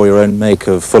proprietary or your own make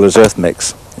of Fuller's Earth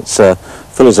mix. It's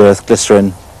Fuller's Earth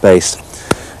glycerin based.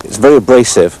 It's very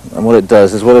abrasive, and what it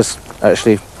does, as well as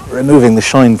actually removing the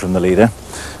shine from the leader,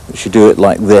 which you do it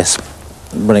like this,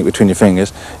 running it between your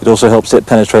fingers, it also helps it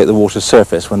penetrate the water's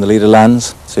surface when the leader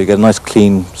lands, so you get a nice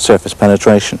clean surface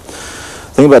penetration.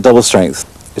 The thing about double strength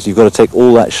is you've got to take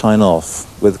all that shine off.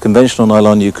 With conventional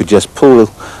nylon you could just pull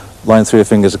the line through your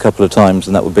fingers a couple of times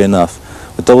and that would be enough.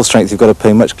 With double strength, you've got to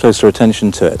pay much closer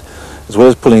attention to it. As well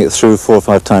as pulling it through 4 or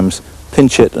 5 times,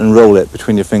 pinch it and roll it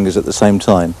between your fingers at the same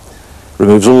time.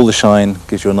 Removes all the shine,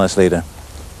 gives you a nice leader.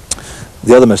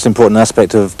 The other most important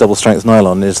aspect of double strength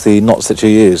nylon is the knots that you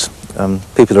use.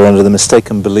 People are under the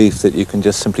mistaken belief that you can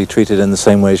just simply treat it in the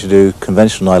same way as you do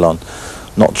conventional nylon.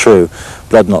 Not true.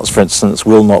 Blood knots, for instance,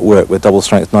 will not work with double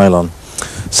strength nylon.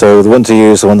 So the one to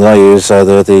use, the one that I use,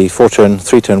 either the 4-turn,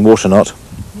 3-turn water knot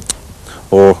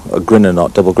or a grinner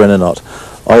knot, double grinner knot.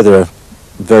 Either are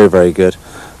very, very good.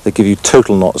 They give you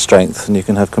total knot strength and you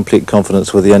can have complete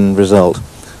confidence with the end result.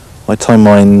 I tie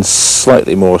mine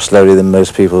slightly more slowly than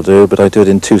most people do, but I do it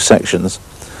in 2 sections.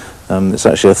 It's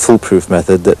actually a foolproof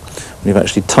method that when you've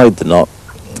actually tied the knot,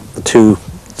 the 2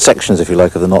 sections, if you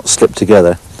like, of the knot slip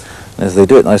together. And as they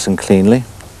do it nice and cleanly,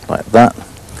 like that,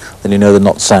 then you know the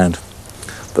knot's sound.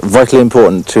 But vitally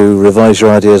important to revise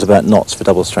your ideas about knots for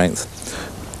double strength.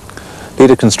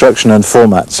 Leader construction and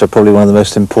formats are probably one of the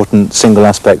most important single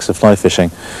aspects of fly fishing.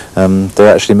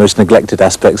 They're actually most neglected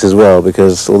aspects as well,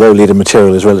 because although leader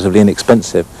material is relatively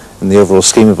inexpensive in the overall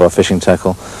scheme of our fishing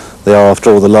tackle, they are after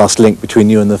all the last link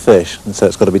between you and the fish, and so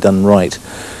it's got to be done right.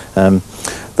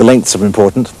 The lengths are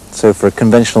important, so for a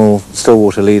conventional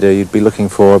stillwater leader you'd be looking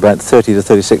for about 30 to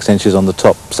 36 inches on the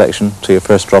top section to your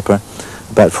first dropper,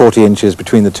 about 40 inches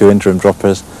between the 2 interim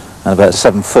droppers, and about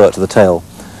 7 foot to the tail.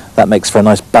 That makes for a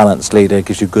nice balanced leader,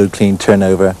 gives you good clean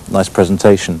turnover, nice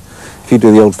presentation. If you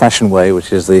do the old-fashioned way,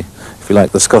 which is the, if you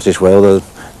like, the Scottish way, although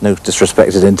no disrespect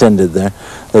is intended there,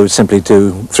 they would simply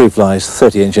do 3 flies,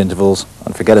 30-inch intervals,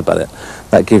 and forget about it.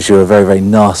 That gives you a very, very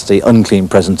nasty, unclean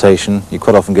presentation. You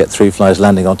quite often get 3 flies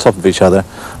landing on top of each other,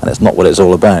 and it's not what it's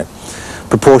all about.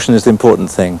 Proportion is the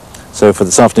important thing. So for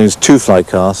this afternoon's 2 fly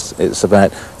cast, it's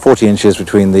about 40 inches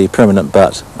between the permanent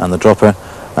butt and the dropper,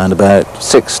 and about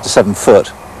 6 to 7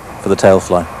 foot for the tail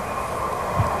fly.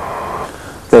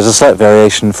 There's a slight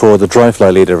variation for the dry fly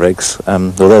leader rigs,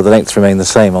 although the lengths remain the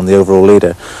same on the overall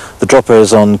leader. The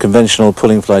droppers on conventional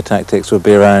pulling fly tactics would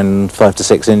be around 5 to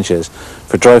 6 inches.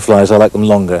 For dry flies I like them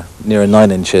longer, nearer 9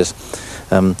 inches.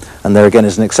 And there again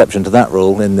is an exception to that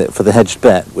rule in that for the hedged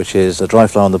bet, which is a dry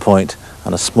fly on the point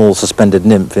and a small suspended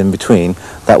nymph in between,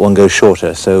 that one goes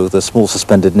shorter. So the small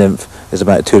suspended nymph is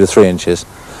about 2 to 3 inches.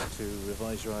 To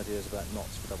revise your ideas about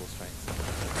knots for double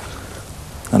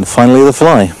strength. And finally the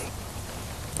fly.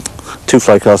 2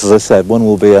 fly casts, as I said. One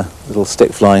will be a little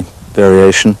stick fly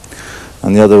variation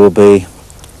and the other will be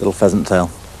a little pheasant tail.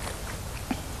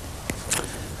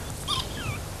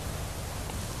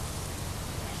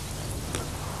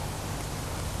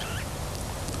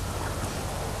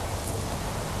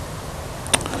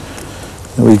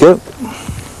 There we go.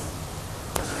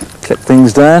 Clip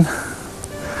things down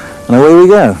and away we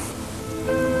go.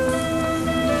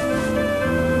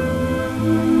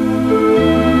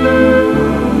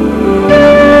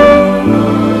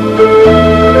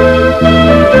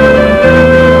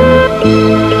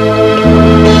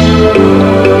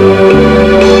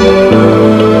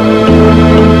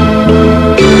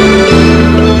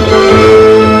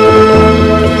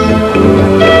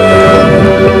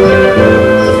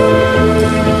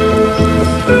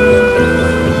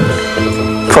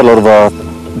 Quite a lot of our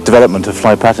development of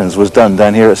fly patterns was done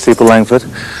down here at Steeple Langford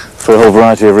for a whole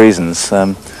variety of reasons,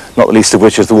 not the least of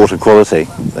which is the water quality.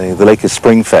 The lake is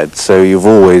spring fed, so you've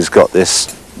always got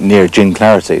this near gin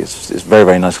clarity. It's very,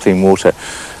 very nice clean water,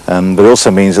 but it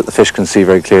also means that the fish can see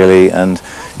very clearly, and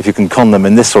if you can con them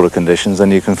in this sort of conditions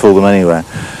then you can fool them anywhere.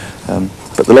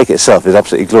 But the lake itself is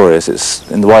absolutely glorious.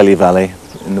 It's in the Wiley Valley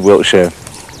in the Wiltshire,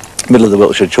 middle of the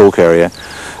Wiltshire chalk area.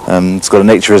 It's got a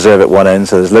nature reserve at one end,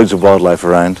 so there's loads of wildlife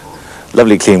around.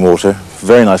 Lovely clean water,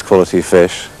 very nice quality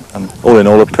fish, and all in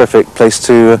all a perfect place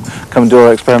to come and do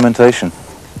our experimentation.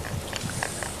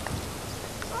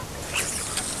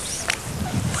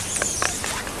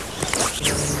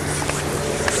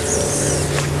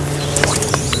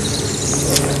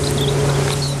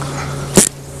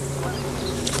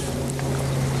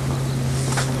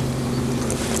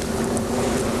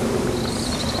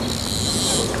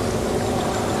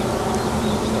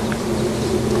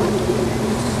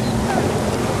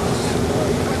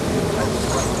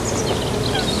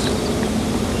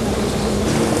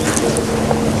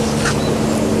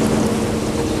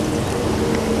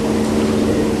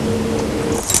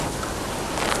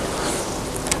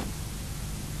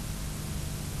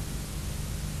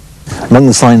 Among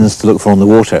the signs to look for on the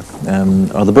water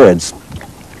are the birds.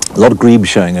 A lot of grebes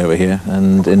showing over here,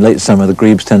 and in late summer the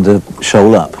grebes tend to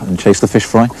shoal up and chase the fish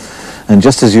fry. And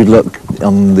just as you'd look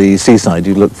on the seaside,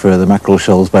 you'd look for the mackerel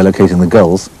shoals by locating the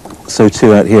gulls, so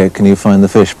too out here can you find the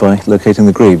fish by locating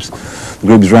the grebes. The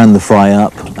grebes round the fry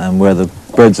up, and where the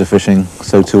birds are fishing,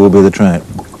 so too will be the trout.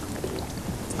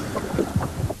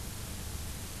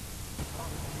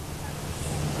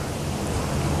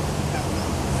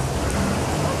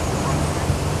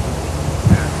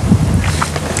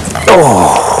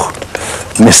 Oh,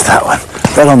 missed that one.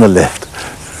 Right on the lift.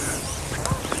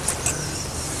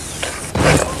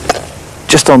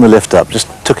 Just on the lift up, just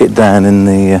took it down in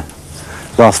the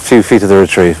last few feet of the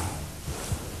retrieve.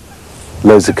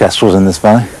 Loads of kestrels in this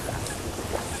valley.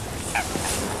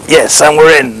 Yes, and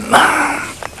we're in.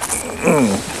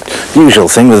 Usual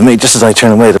thing with me, just as I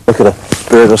turn away to look at a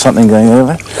bird or something going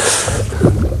over.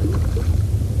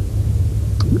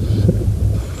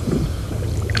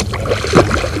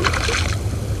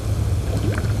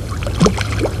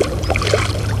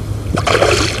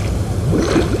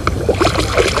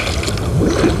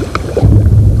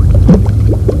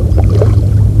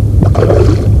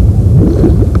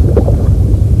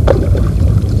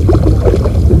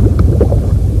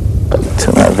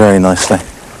 Very nicely.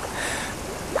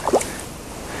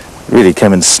 Really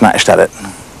came and snatched at it.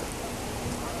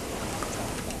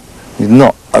 He's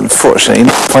not, unfortunately,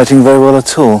 not fighting very well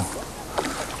at all.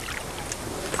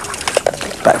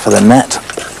 Back for the net.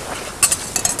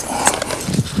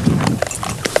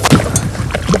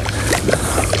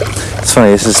 It's funny,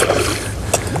 this is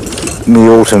the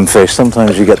autumn fish.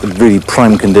 Sometimes you get the really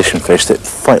prime condition fish that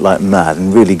fight like mad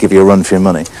and really give you a run for your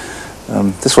money.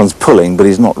 This one's pulling, but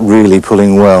he's not really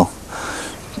pulling well.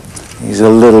 He's a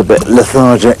little bit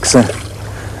lethargic, so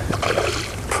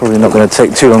probably not going to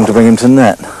take too long to bring him to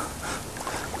net.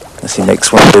 Unless he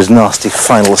makes one of those nasty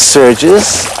final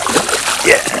surges.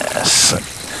 Yes!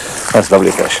 That's a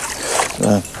lovely fish.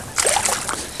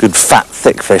 Good fat,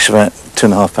 thick fish, about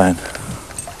 2.5 pound.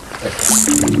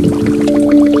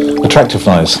 Attractor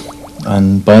flies.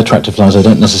 And by attractor flies I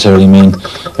don't necessarily mean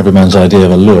every man's idea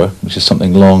of a lure, which is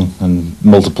something long and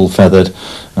multiple feathered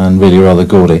and really rather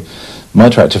gaudy. My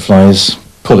attractor flies,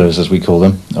 pullers as we call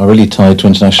them, are really tied to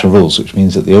international rules, which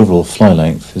means that the overall fly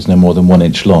length is no more than 1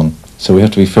 inch long. So we have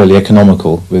to be fairly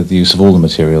economical with the use of all the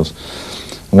materials.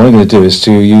 And what I'm going to do is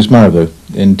to use marabou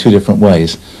in 2 different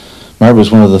ways. Marabou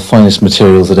is one of the finest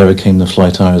materials that ever came the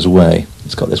fly tier's way.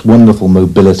 It's got this wonderful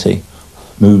mobility,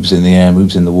 moves in the air,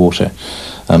 moves in the water.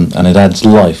 And it adds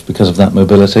life because of that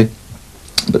mobility.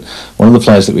 But one of the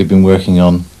flies that we've been working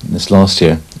on this last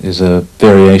year is a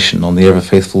variation on the ever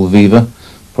faithful Viva,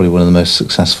 probably one of the most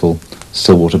successful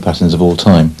stillwater patterns of all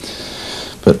time.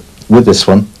 But with this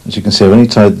one, as you can see, I've only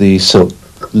tied the silk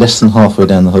less than halfway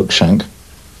down the hook shank,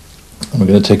 and we're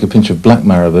going to take a pinch of black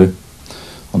marabou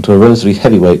onto a relatively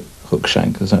heavyweight hook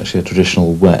shank. There's actually a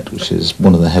traditional wet, which is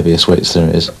one of the heaviest weights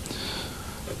there is.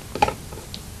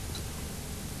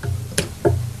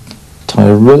 Tie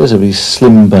a relatively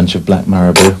slim bunch of black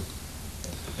marabou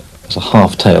as a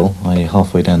half tail, i.e.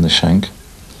 halfway down the shank,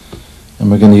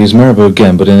 and we're going to use marabou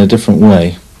again, but in a different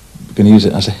way. We're going to use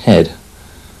it as a head.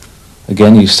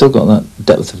 Again, you've still got that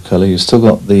depth of colour, you've still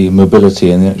got the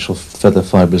mobility in the actual feather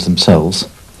fibres themselves,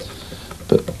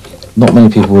 but not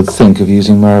many people would think of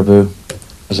using marabou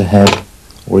as a head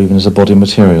or even as a body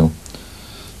material.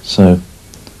 So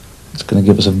it's going to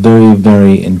give us a very,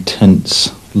 very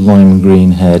intense lime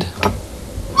green head.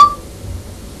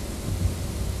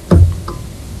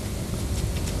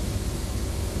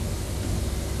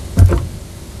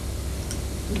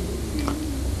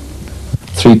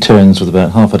 Three turns with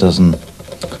about half a dozen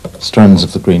strands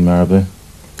of the green marabou,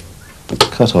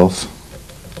 cut off,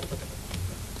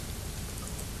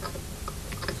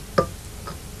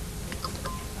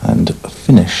 and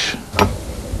finish.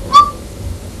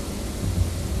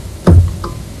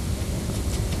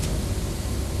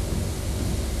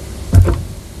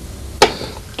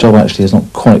 The job actually is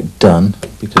not quite done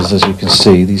because, as you can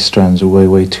see, these strands are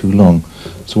way too long.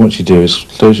 So what you do is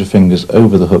close your fingers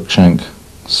over the hook shank,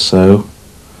 so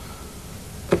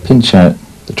pinch out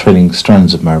the trailing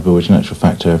strands of marabou, which in actual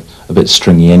fact are a bit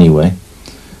stringy anyway,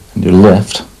 and your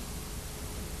left,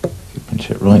 if you pinch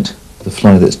it right, the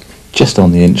fly that's just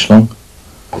on the inch long,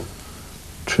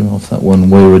 trim off that one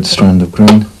wayward strand of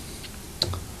green,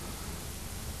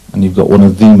 and you've got one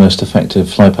of the most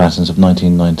effective fly patterns of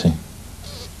 1990.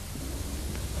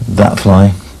 That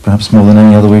fly, perhaps more than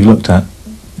any other we've looked at,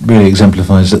 really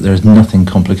exemplifies that there is nothing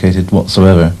complicated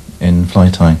whatsoever in fly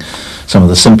tying. Some of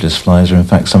the simplest flies are in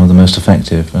fact some of the most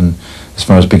effective, and as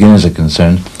far as beginners are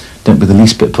concerned, don't be the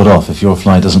least bit put off if your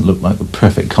fly doesn't look like the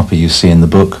perfect copy you see in the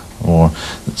book, or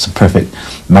it's a perfect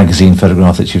magazine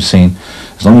photograph that you've seen.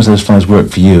 As long as those flies work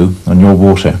for you on your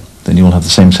water, then you'll have the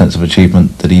same sense of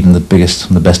achievement that even the biggest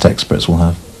and the best experts will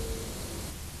have.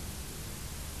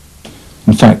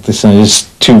 In fact, this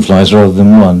is 2 flies rather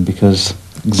than 1, because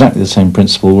Exactly the same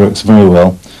principle, works very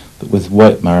well, but with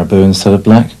white marabou instead of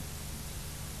black.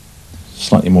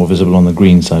 Slightly more visible on the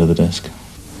green side of the disc.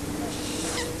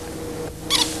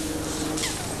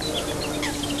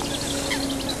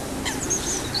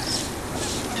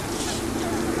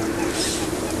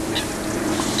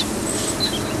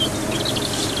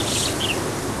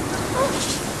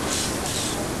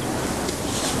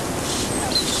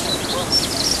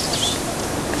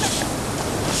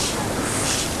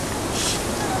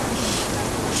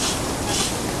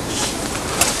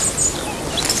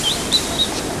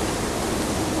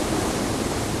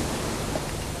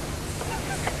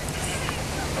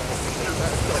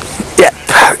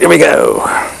 Here we go.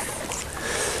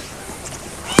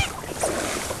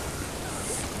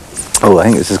 Oh, I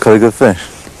think this is quite a good fish.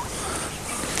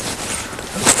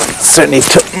 Certainly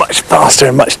took much faster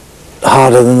and much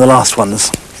harder than the last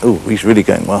ones. Oh, he's really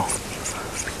going well.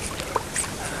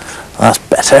 That's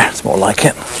better, it's more like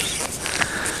it.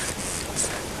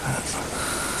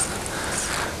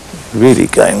 Really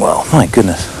going well, my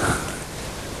goodness.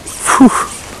 Whew.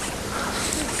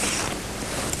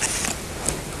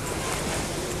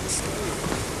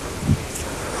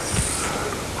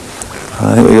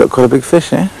 I think we got quite a big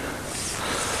fish here.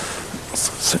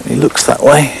 Certainly looks that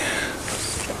way.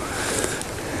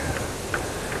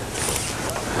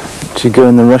 Did you go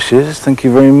in the rushes? Thank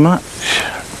you very much.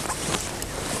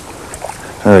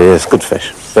 Oh yes, good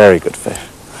fish. Very good fish.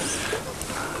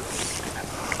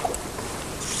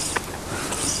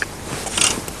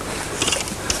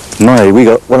 My, we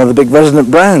got one of the big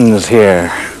resident browns here.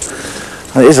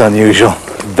 That is unusual.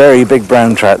 Very big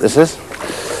brown trout this is.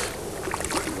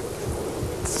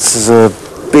 This is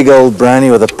a big old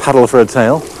brownie with a paddle for a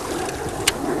tail.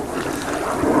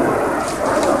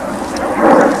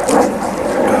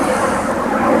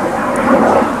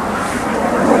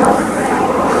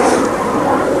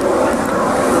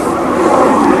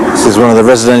 This is one of the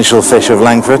residential fish of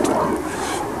Langford.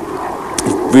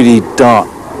 Really dark.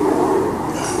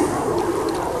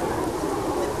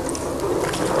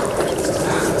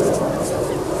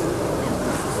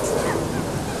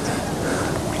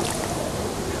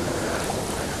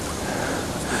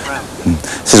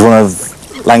 This is one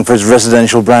of Langford's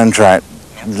residential brown trout.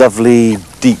 Lovely,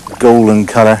 deep golden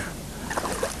colour.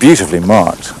 Beautifully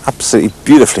marked. Absolutely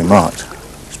beautifully marked.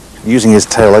 Using his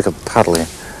tail like a paddle here.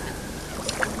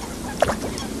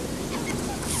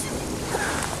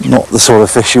 Not the sort of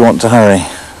fish you want to hurry.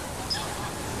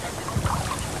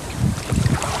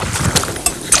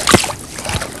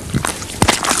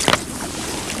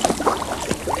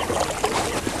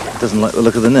 Doesn't like the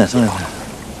look of the net either.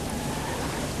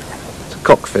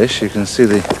 Cockfish, you can see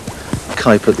the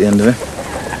kype at the end of it.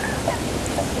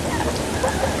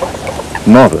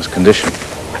 Marvellous condition.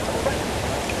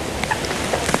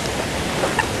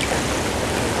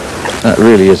 That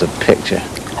really is a picture.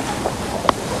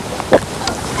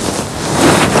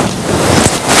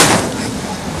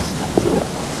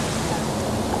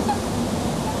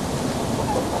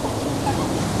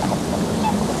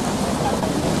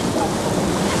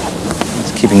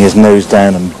 He's keeping his nose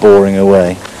down and boring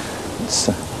away.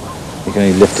 You can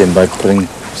only lift him by putting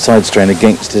side strain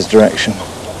against his direction.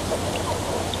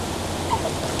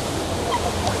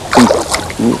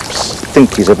 I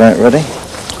think he's about ready.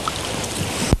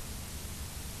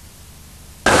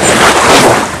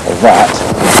 Well, that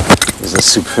is a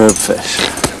superb fish.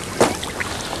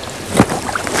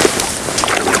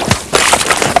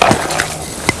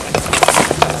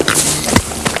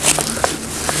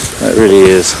 That really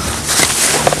is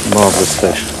a marvellous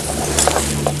fish.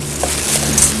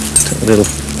 A little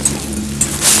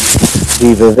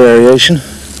Eva variation.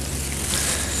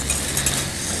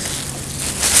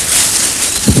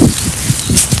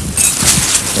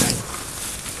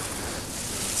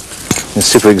 A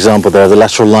super example there, the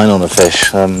lateral line on a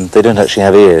fish. They don't actually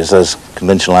have ears as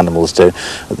conventional animals do,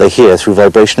 but they hear through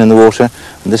vibration in the water.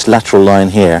 And this lateral line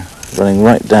here, running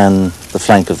right down the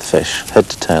flank of the fish, head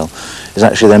to tail, is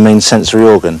actually their main sensory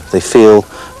organ. They feel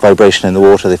vibration in the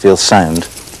water, they feel sound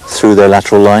through their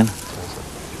lateral line.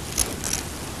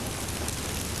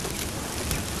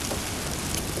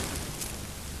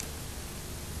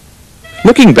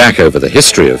 Looking back over the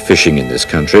history of fishing in this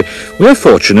country, we're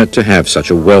fortunate to have such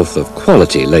a wealth of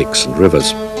quality lakes and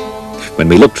rivers. When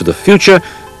we look to the future,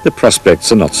 the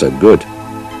prospects are not so good.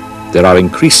 There are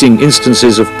increasing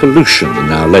instances of pollution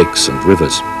in our lakes and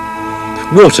rivers.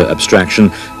 Water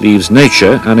abstraction leaves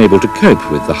nature unable to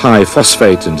cope with the high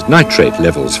phosphate and nitrate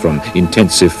levels from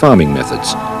intensive farming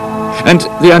methods. And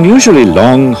the unusually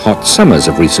long, hot summers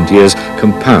of recent years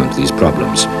compound these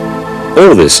problems.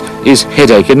 All this is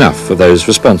headache enough for those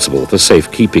responsible for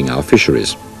safekeeping our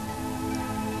fisheries.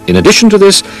 In addition to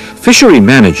this, fishery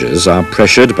managers are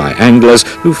pressured by anglers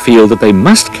who feel that they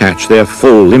must catch their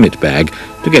full limit bag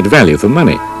to get value for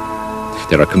money.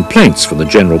 There are complaints from the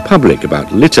general public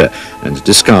about litter and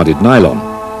discarded nylon.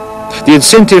 The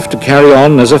incentive to carry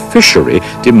on as a fishery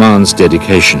demands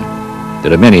dedication.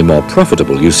 There are many more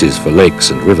profitable uses for lakes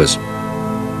and rivers.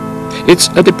 It's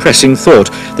a depressing thought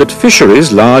that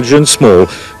fisheries, large and small,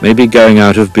 may be going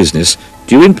out of business,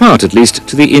 due in part at least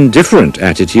to the indifferent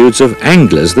attitudes of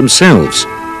anglers themselves.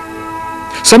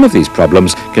 Some of these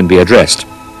problems can be addressed.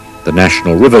 The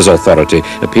National Rivers Authority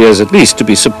appears at least to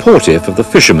be supportive of the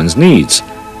fishermen's needs.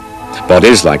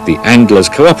 Bodies like the Anglers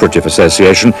Cooperative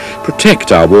Association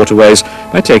protect our waterways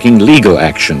by taking legal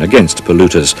action against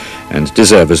polluters and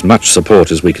deserve as much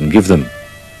support as we can give them.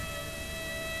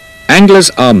 Anglers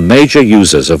are major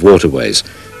users of waterways,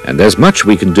 and there's much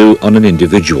we can do on an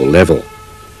individual level.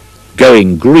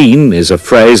 Going green is a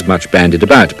phrase much bandied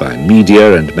about by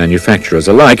media and manufacturers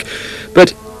alike,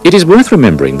 but it is worth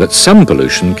remembering that some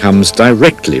pollution comes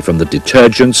directly from the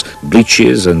detergents,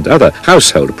 bleaches and other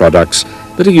household products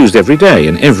that are used every day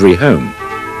in every home.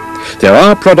 There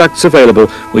are products available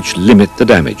which limit the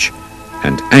damage,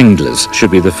 and anglers should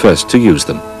be the first to use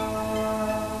them.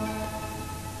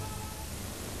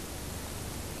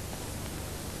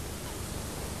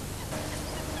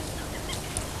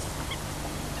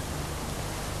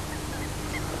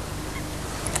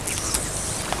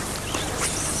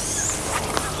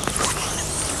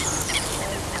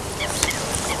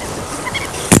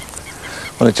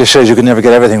 Well, it just shows you can never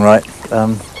get everything right.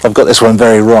 I've got this one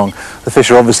very wrong. The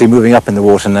fish are obviously moving up in the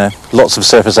water now. Lots of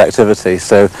surface activity,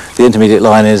 so the intermediate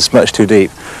line is much too deep.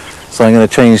 So I'm going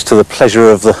to change to the pleasure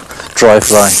of the dry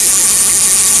fly.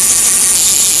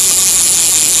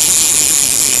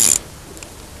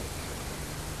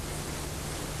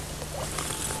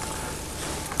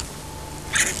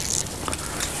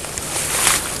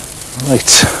 Right,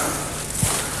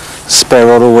 spare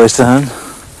rod always to hand.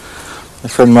 My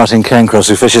friend Martin Cancross,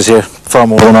 who fishes here far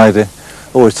more than I do,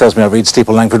 always tells me I read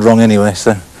Steeple Langford wrong anyway,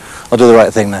 so I'll do the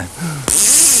right thing now.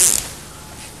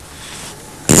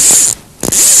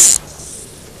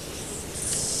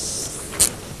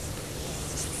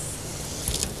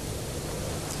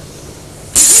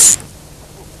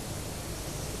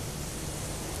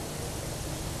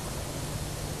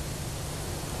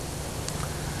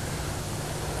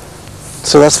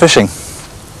 So that's fishing.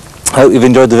 I hope you've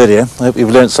enjoyed the video. I hope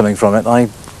you've learned something from it. I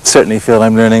certainly feel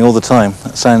I'm learning all the time.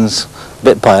 That sounds a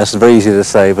bit pious, very easy to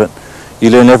say, but you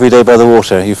learn every day by the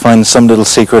water. You find some little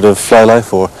secret of fly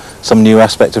life or some new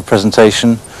aspect of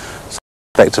presentation, some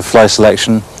aspect of fly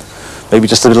selection, maybe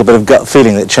just a little bit of gut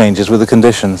feeling that changes with the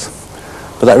conditions.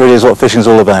 But that really is what fishing is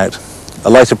all about. A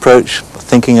light approach, a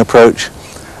thinking approach.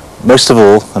 Most of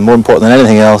all, and more important than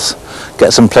anything else,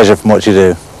 get some pleasure from what you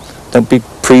do. Don't be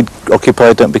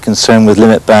preoccupied, don't be concerned with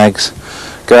limit bags.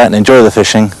 Go out and enjoy the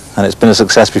fishing, and it's been a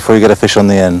success before you get a fish on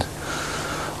the end.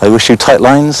 I wish you tight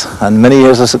lines and many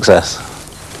years of success.